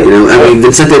good fight, I mean,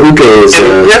 Vicente Luque is... It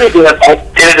was really good.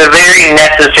 It was a very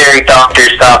necessary doctor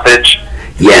stoppage.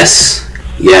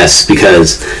 Yes,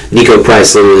 because Nico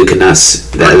Price literally could not...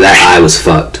 That eye was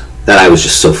fucked. That eye was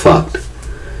just so fucked.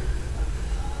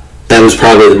 That was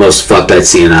probably the most fucked I'd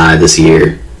seen an eye this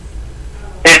year.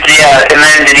 Yeah, and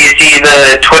then did you see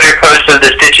the Twitter post of the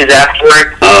stitches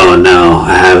afterward? Oh, no,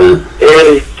 I haven't.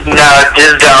 No,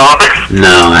 just don't.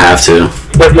 No, I have to.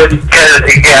 Because, look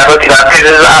it up,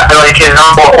 because his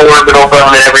whole orbital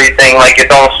bone and everything,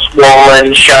 it's all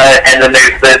swollen shut, and then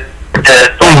there's the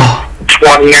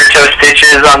 20 or so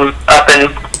stitches above and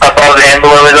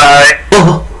below his eye.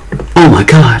 Oh my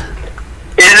god.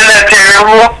 Isn't that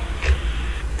terrible?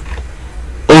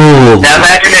 Oh, now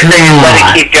imagine if they just let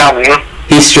it keep going.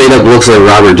 He straight up looks like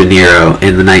Robert De Niro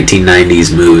in the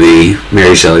 1990s movie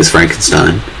Mary Shelley's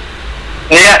Frankenstein.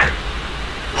 Yeah.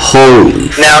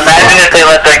 Holy Now imagine if they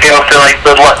let that go for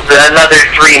another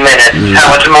 3 minutes.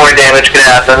 How much more damage could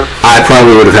happen? I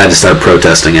probably would have had to start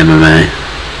protesting MMA.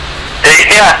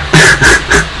 Yeah.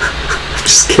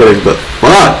 Just kidding, but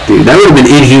fuck, dude, that would have been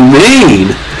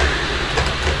inhumane.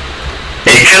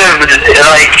 It could have,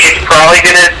 it's probably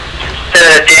gonna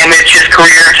damage his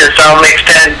career to some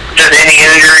extent, just any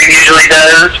injury usually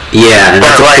does. Yeah, and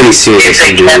that's a pretty serious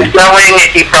injury. If they kept going,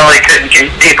 he probably couldn't.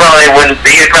 He probably wouldn't.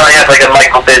 He would probably have a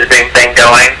Michael Bisping thing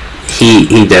going.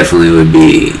 He definitely would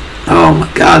be. Oh my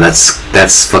god,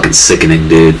 that's fucking sickening,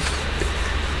 dude.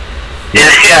 Yeah,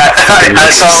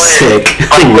 I saw it. Sick.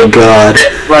 Oh my god.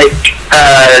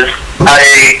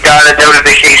 I got a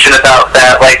notification about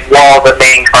that while the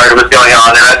main card was going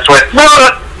on, and I just went,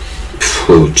 what?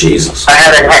 Oh Jesus! I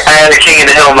had a King of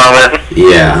the Hill moment.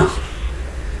 Yeah.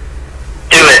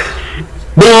 Do it.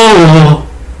 No.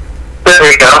 There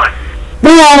we go.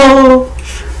 No.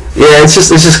 Yeah, it's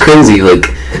just crazy.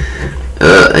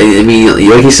 I mean,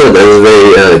 like you said, that was a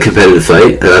very competitive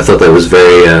fight. I thought that was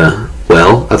very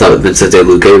well. I thought Vicente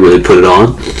Luque really put it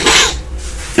on,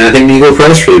 and I think Nico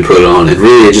Price really put it on. And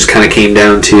really, it just kind of came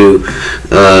down to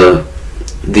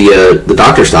the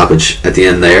doctor stoppage at the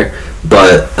end there.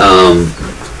 But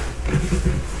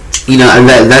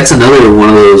that's another one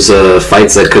of those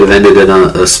fights that could have ended in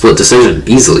a split decision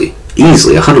easily,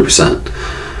 100%.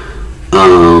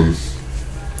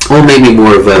 Or maybe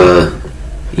more of a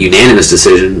unanimous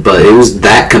decision. But it was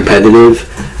that competitive.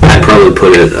 I'd probably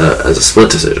put it as a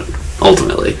split decision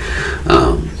ultimately.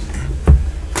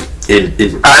 It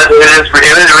was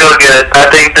real good. I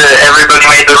think that everybody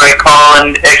made the right call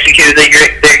and executed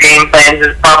their game plans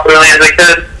as properly as they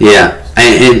could. Yeah,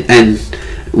 and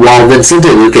while Vicente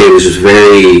Luque was just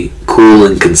very cool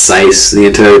and concise the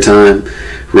entire time,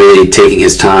 really taking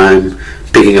his time,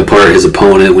 picking apart his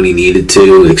opponent when he needed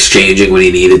to, exchanging when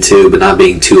he needed to, but not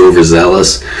being too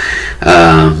overzealous.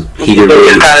 He did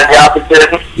really. Kind of the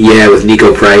opposite. Yeah, with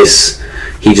Nico Price,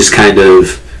 he just kind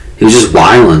of he was just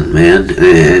wilding, man, and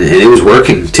it was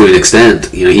working to an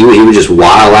extent. You know, he would just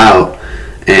wild out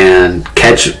and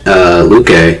catch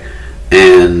Luque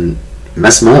and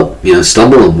mess him up. You know,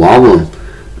 stumble him, wobble him.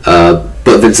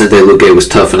 But Vicente Luque was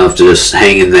tough enough to just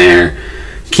hang in there,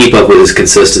 keep up with his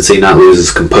consistency, not lose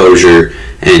his composure,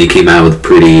 and he came out with a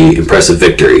pretty impressive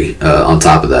victory on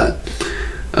top of that.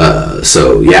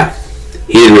 So yeah,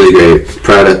 he did really great.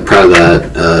 Proud of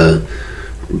that.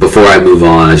 Before I move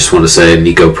on, I just want to say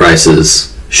Nico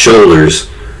Price's shoulders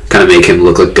kind of make him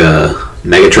look like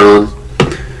Megatron.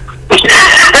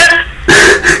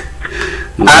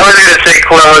 I was going to say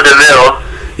Cruella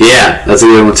DeVille. Yeah, that's a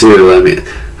good one too. I mean,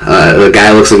 the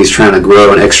guy looks like he's trying to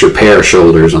grow an extra pair of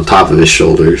shoulders on top of his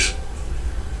shoulders.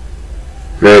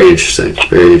 Very interesting.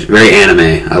 Very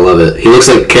anime. I love it. He looks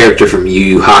like a character from Yu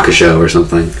Yu Hakusho or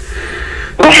something.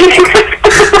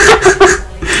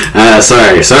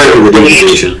 Sorry for the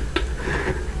deviation.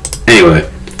 Anyway.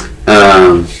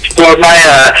 Well, my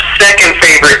second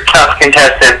favorite tough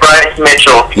contestant, Bryce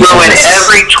Mitchell, throwing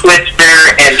every twister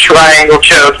and triangle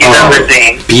choke you've ever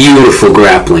seen. Beautiful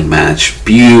grappling match.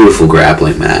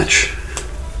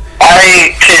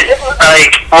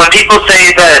 When people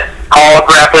say that all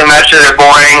grappling matches are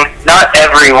boring, not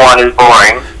everyone is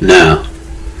boring. No.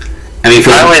 I mean,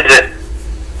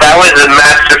 that was a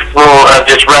masterful of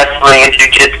just wrestling and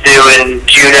jiu-jitsu and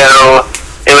judo.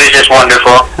 It was just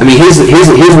wonderful. I mean, here's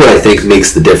what I think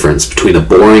makes the difference between a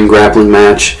boring grappling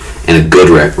match and a good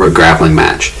grappling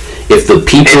match. If the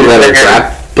people that are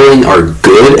grappling are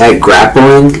good at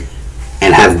grappling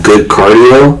and have good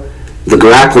cardio, the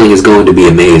grappling is going to be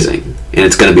amazing and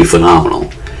it's going to be phenomenal.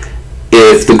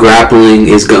 If the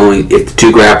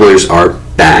two grapplers are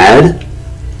bad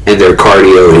and their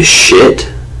cardio is shit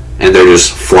and they're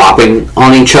just flopping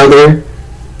on each other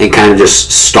and kind of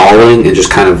just stalling and just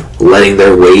kind of letting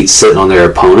their weight sit on their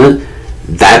opponent,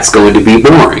 that's going to be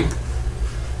boring.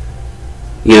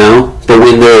 You know? But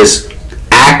when there's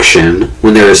action,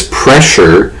 when there is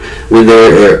pressure, when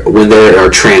there are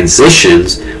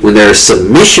transitions, when there are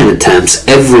submission attempts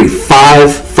every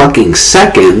 5 fucking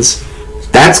seconds,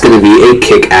 that's going to be a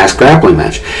kick-ass grappling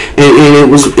match. And it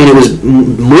was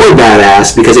more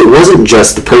badass because it wasn't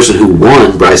just the person who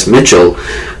won, Bryce Mitchell,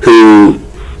 who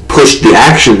pushed the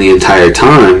action the entire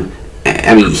time.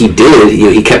 I mean, he did. You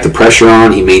know, he kept the pressure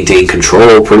on. He maintained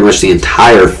control pretty much the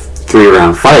entire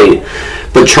 3-round fight.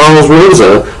 But Charles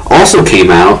Rosa also came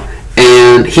out,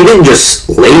 and he didn't just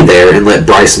lay there and let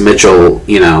Bryce Mitchell,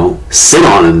 you know, sit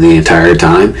on him the entire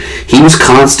time. He was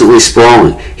constantly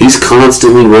sprawling. He's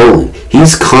constantly rolling.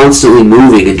 He's constantly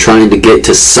moving and trying to get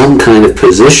to some kind of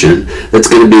position that's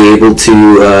going to be able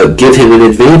to give him an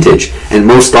advantage. And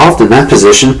most often that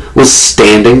position was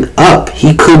standing up.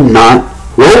 He could not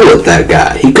roll with that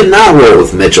guy. He could not roll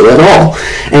with Mitchell at all.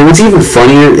 And what's even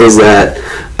funnier is that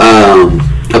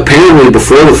apparently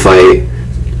before the fight,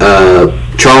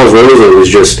 Charles Rosa was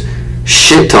just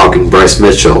shit-talking Bryce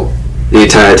Mitchell the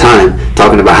entire time,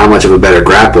 talking about how much of a better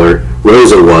grappler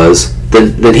Rosa was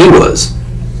than he was.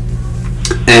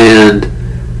 And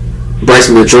Bryce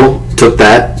Mitchell took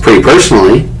that pretty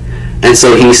personally, and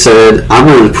so he said, I'm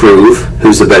going to prove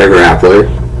who's the better grappler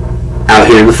out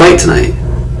here in the fight tonight.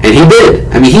 And he did.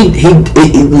 I mean,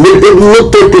 it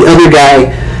looked like the other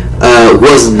guy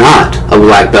was not a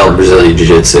black belt in Brazilian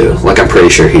Jiu-Jitsu, like I'm pretty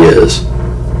sure he is.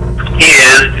 He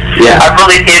is. Yeah. I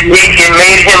believe it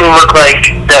made him look like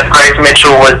that Bryce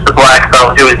Mitchell was the black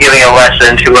belt who was giving a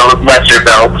lesson to a lesser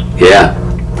belt. Yeah.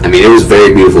 I mean, it was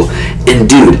very beautiful. And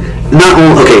dude, not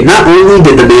only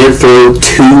did the man throw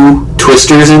 2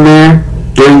 twisters in there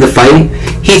during the fight,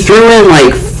 he threw in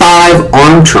like 5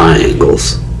 arm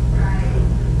triangles.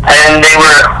 And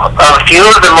a few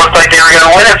of them looked like they were going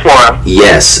to win it for him.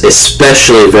 Yes,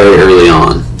 especially very early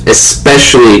on.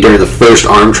 Especially during the first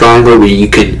arm triangle where you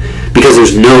could, because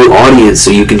there's no audience,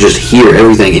 so you can just hear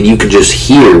everything, and you can just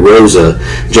hear Rosa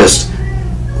just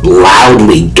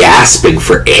loudly gasping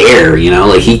for air, you know,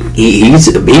 like he was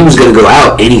going to go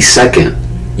out any second.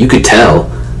 You could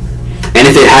tell. And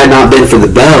if it had not been for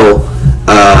the bell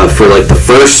for like the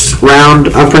first round,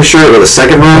 I'm pretty sure, or the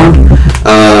second round,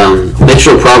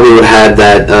 Mitchell probably would have had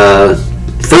that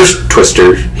first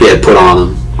twister he had put on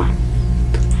him.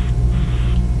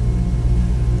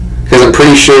 Because I'm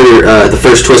pretty sure the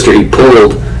first twister he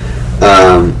pulled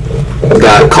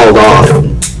got called off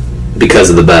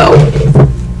because of the bell.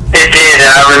 It did.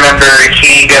 I remember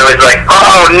he goes like,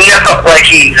 oh no, like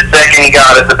the second he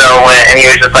got it, the bell went, and he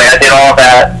was just like, I did all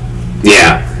that.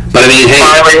 Yeah, but I mean, hey,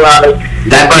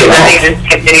 that paid off. He just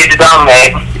continued to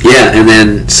dominate. Yeah, and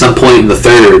then some point in the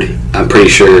third, I'm pretty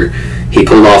sure he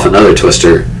pulled off another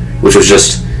twister, which was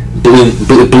just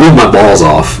blew my balls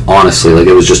off. Honestly, like,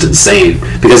 it was just insane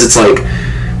because it's like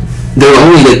there were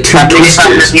only like two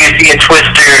twisters. You see a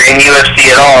twister in UFC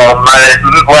at all,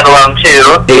 let alone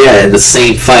two. Yeah, in the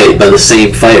same fight by the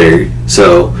same fighter.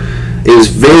 So it was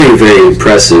very, very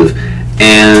impressive,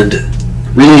 and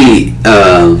really,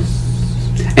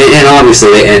 and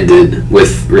obviously they ended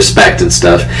with respect and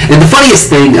stuff. And the funniest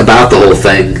thing about the whole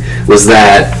thing was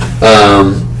that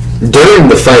during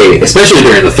the fight, especially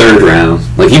during the third round,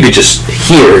 like, you could just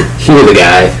hear the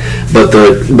guy. But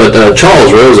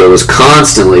Charles Rosa was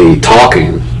constantly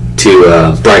talking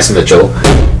to Bryce Mitchell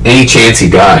any chance he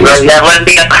got. He was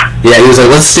like,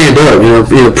 let's stand up,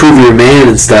 you know, prove you're a man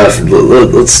and stuff.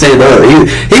 Let's stand up.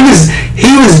 He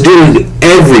was doing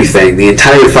everything the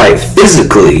entire fight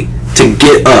physically to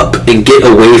get up and get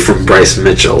away from Bryce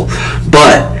Mitchell,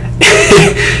 but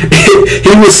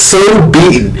he was so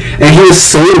beaten and he was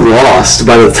so lost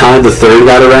by the time the third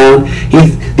got around.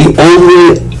 The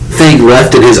only thing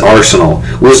left in his arsenal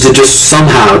was to just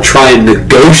somehow try and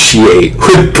negotiate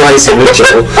with Bryce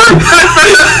Mitchell.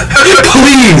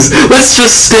 Please, let's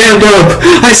just stand up.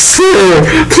 I swear,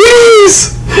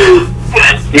 please.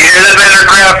 You're the better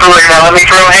grappler, now let me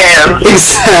throw hands.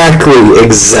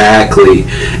 Exactly.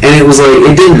 And it was like,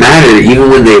 it didn't matter even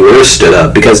when they were stood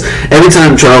up, because every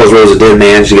time Charles Rosa did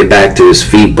manage to get back to his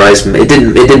feet, Bryce, it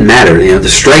didn't matter. You know, the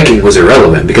striking was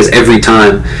irrelevant, because every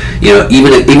time, you know,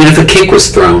 even if a kick was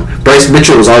thrown, Bryce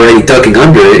Mitchell was already ducking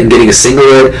under it and getting a single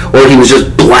leg, or he was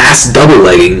just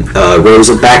double-legging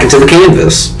Rosa back into the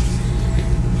canvas.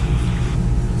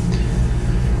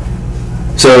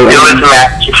 So, it was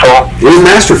masterful. It was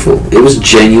masterful. It was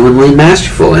genuinely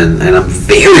masterful, and I'm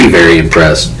very, very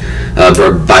impressed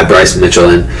by Bryce Mitchell.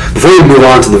 And before we move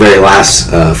on to the very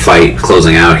last fight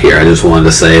closing out here, I just wanted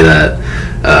to say that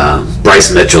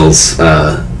Bryce Mitchell's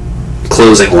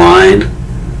closing line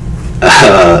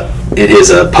in his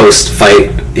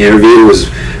post-fight interview was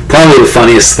probably the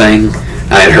funniest thing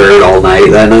I had heard all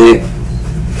night that night.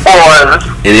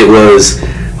 And it was,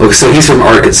 okay, so he's from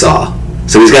Arkansas.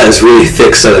 So he's got this really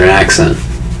thick Southern accent.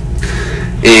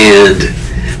 And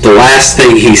the last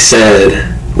thing he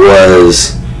said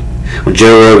was, when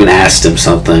Joe Rogan asked him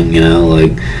something, you know,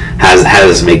 like, how does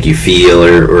this make you feel,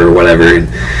 or whatever, and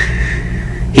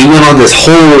he went on this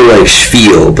whole, like,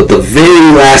 spiel, but the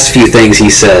very last few things he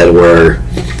said were,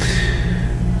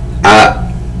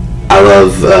 I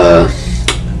love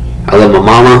my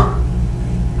mama,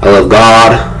 I love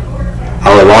God,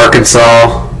 I love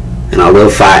Arkansas, and I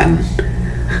love fighting.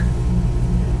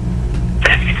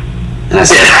 And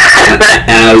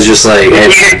I was just like,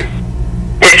 hey.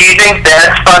 If you think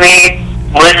that's funny,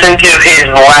 listen to his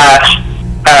last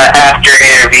after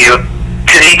interview,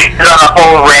 because he goes on a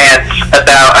whole rant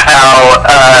about how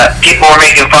people were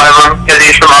making fun of him because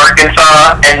he's from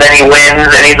Arkansas, and then he wins,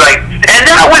 and he's like, and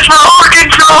that was from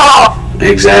Arkansas!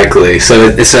 Exactly. So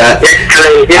it's that.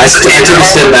 I took a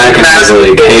step back and I was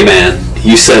like, hey man,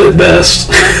 you said it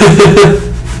best.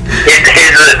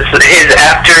 His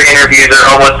after interviews are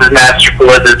almost as masterful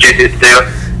as his jiu-jitsu.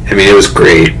 I mean, it was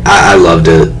great. I loved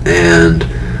it, and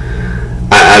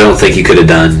I don't think you could have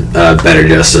done better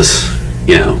justice,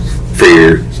 you know, for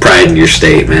your pride in your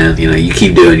state, man. You know, you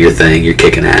keep doing your thing, you're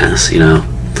kicking ass, you know.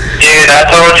 Dude, I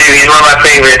told you, he's one of my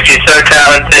favorites. He's so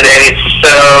talented, and he's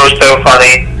so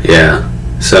funny. Yeah.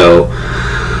 So,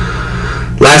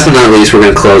 last but not least, we're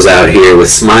going to close out here with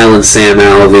Smiling Sam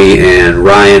Alvey and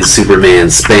Ryan Superman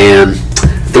Spann.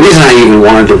 The reason I even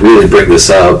wanted to really bring this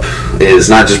up is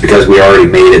not just because we already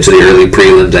made it to the early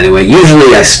prelims anyway.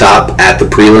 Usually I stop at the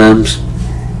prelims,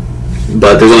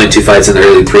 but there's only 2 fights in the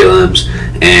early prelims,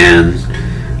 and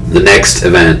the next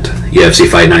event, UFC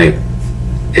Fight Night,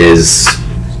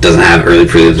 doesn't have early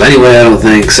prelims anyway, I don't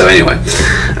think. So anyway,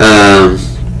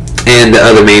 and the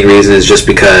other main reason is just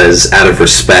because, out of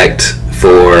respect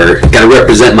for, gotta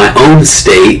represent my own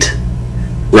state.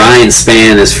 Ryan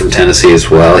Spann is from Tennessee as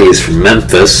well. He's from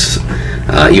Memphis,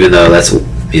 even though that's,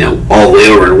 you know, all the way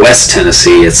over in West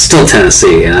Tennessee. It's still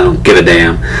Tennessee, and I don't give a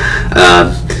damn.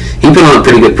 He put on a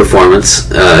pretty good performance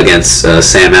against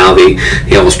Sam Alvey.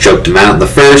 He almost choked him out in the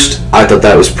first. I thought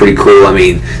that was pretty cool. I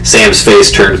mean, Sam's face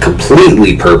turned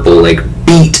completely purple, like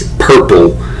beet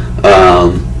purple.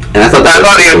 And I thought that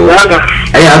was cool.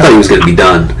 Yeah, I thought he was going to be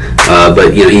done.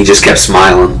 But, you know, he just kept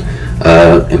smiling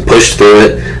and pushed through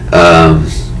it.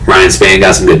 Ryan Spann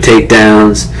got some good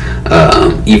takedowns,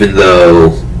 even though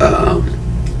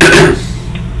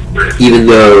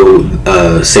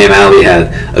Sam Alvey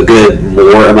had a good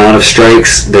more amount of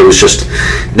strikes.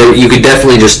 You could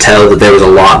definitely just tell that there was a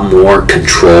lot more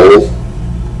control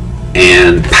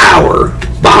and power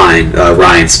behind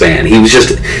Ryan Spann. He was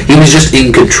just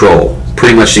in control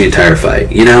pretty much the entire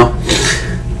fight, you know?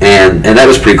 And that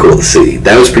was pretty cool to see.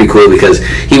 That was pretty cool because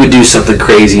he would do something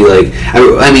crazy. Like,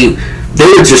 I mean, there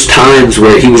were just times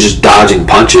where he was just dodging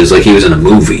punches like he was in a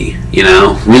movie, you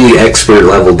know? Really expert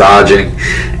level dodging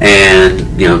and,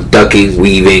 you know, ducking,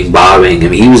 weaving, bobbing. I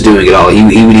mean, he was doing it all. He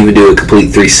would even do a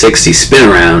complete 360 spin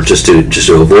around just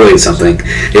to avoid something.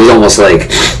 It was almost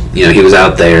like, you know, he was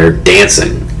out there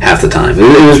dancing half the time.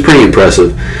 It was pretty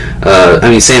impressive. I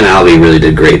mean, Sam Alvey really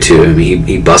did great too. I mean,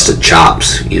 he busted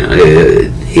chops. You know,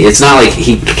 it's not like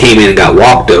he came in and got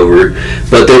walked over,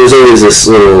 but there was always this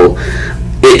little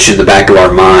itch in the back of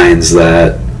our minds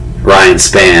that Ryan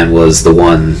Spann was the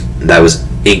one that was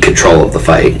in control of the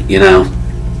fight. You know.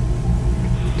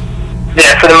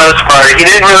 Yeah, for the most part, he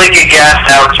didn't really get gassed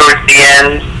out towards the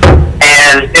end,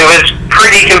 and it was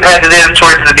pretty competitive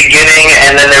towards the beginning,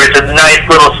 and then there was a nice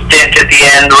little stint at the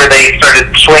end where they started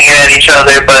swinging at each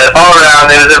other, but all around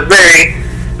it was a very,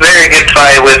 very good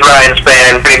fight with Ryan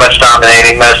Spann pretty much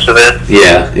dominating most of it.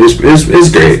 Yeah, it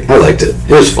was great. I liked it.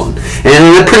 It was fun.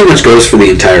 And that pretty much goes for the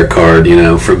entire card, you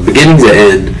know, from beginning to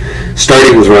end,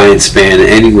 starting with Ryan Spann and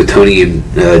ending with Tony and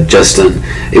Justin.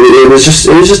 It was just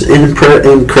an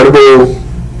incredible,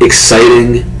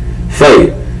 exciting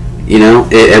fight. You know,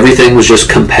 everything was just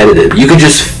competitive. You could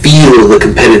just feel the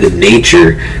competitive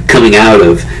nature coming out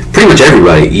of pretty much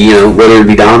everybody. You know, whether it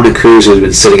be Dominic Cruz, who's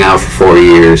been sitting out for 4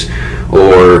 years,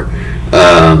 or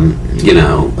you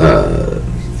know,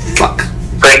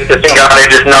 Frank the Zingano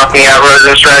just knocking out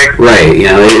Rosenstrike. Right. You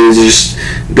know, it was just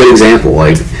a good example.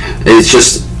 Like, it's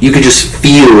just, you could just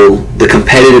feel the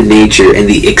competitive nature and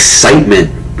the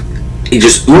excitement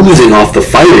just oozing off the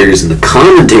fighters and the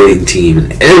commentating team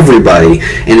and everybody,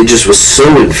 and it just was so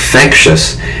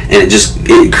infectious, and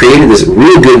it created this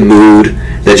real good mood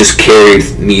that just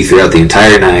carried me throughout the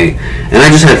entire night, and I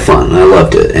just had fun. I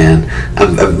loved it, and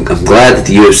I'm glad that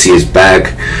the UFC is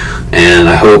back, and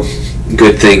I hope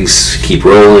good things keep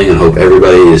rolling, and hope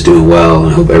everybody is doing well,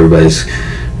 and I hope everybody's,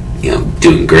 you know,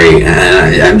 doing great,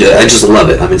 and I just love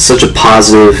it. I'm in such a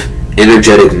positive,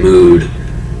 energetic mood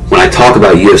when I talk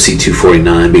about UFC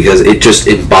 249, because it just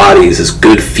embodies this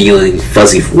good feeling,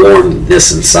 fuzzy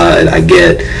warmness inside I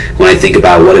get when I think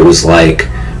about what it was like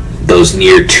those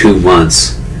near 2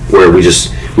 months where we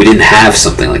didn't have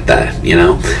something like that, you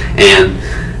know. And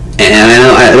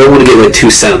I don't want to get like too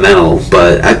sentimental,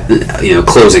 but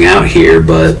closing out here,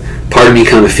 but part of me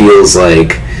kind of feels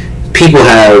like people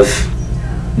have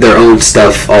their own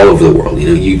stuff all over the world. You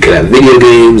know, you could have video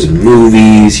games and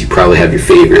movies. You probably have your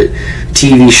favorite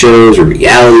TV shows or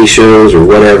reality shows or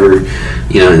whatever,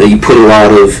 you know, that you put a lot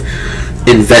of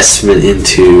investment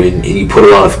into, and you put a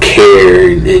lot of care,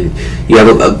 and you have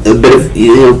a bit of,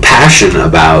 you know, passion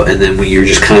about, and then when you're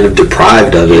just kind of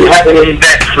deprived of it, you have an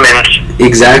investment.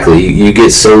 Exactly, you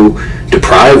get so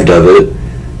deprived of it,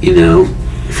 you know,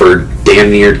 for damn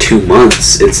near 2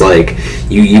 months. It's like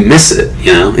you miss it,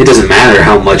 you know. It doesn't matter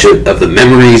how much of the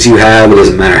memories you have, it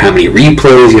doesn't matter how many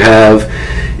replays you have.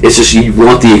 It's just you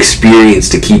want the experience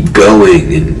to keep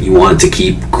going, and you want it to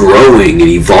keep growing and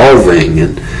evolving,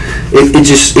 and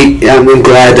I'm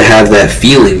glad to have that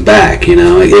feeling back. You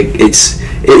know, it's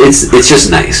just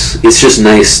nice. It's just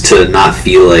nice to not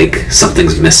feel like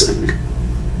something's missing.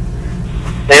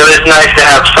 It was nice to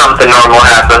have something normal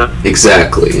happen.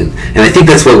 Exactly, and I think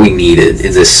that's what we needed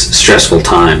in this stressful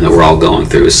time that we're all going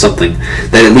through, is something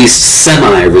that at least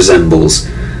semi-resembles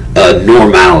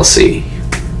normalcy.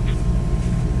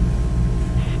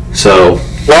 So,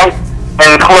 well,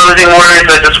 in closing words,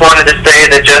 I just wanted to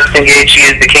say that Justin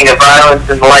Gaethje is the king of violence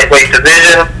in the lightweight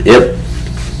division. Yep.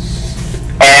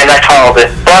 And I called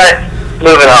it. But,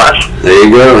 moving on. There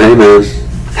you go. Hey, man.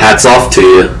 Hats off to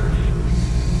you.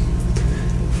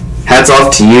 Hats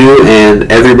off to you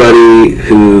and everybody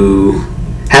who...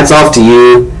 Hats off to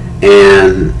you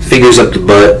and fingers up the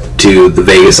butt to the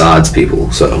Vegas odds people,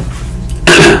 so...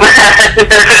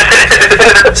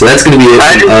 So that's going to be it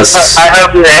from us. I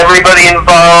hope that everybody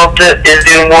involved is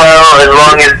doing well, as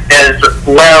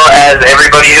well as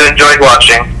everybody who enjoyed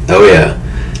watching. Oh yeah.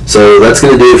 So that's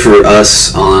going to do it for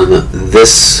us on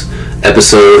this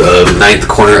episode of Ninth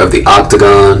Corner of the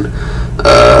Octagon.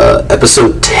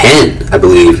 Episode 10, I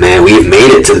believe, man. We've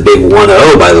made it to the big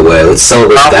 1-0, by the way. Let's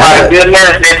celebrate that. Oh my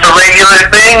goodness, it's a regular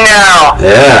thing now.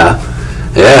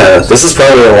 Yeah, this is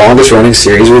probably the longest running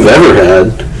series we've ever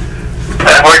had.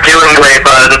 We're doing great,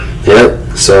 bud.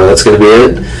 Yep, so that's going to be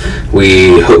it.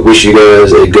 We wish you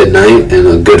guys a good night and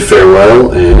a good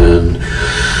farewell, and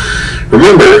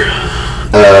remember,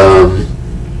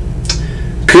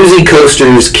 koozie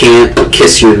coasters can't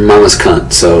kiss your mama's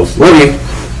cunt, so love you.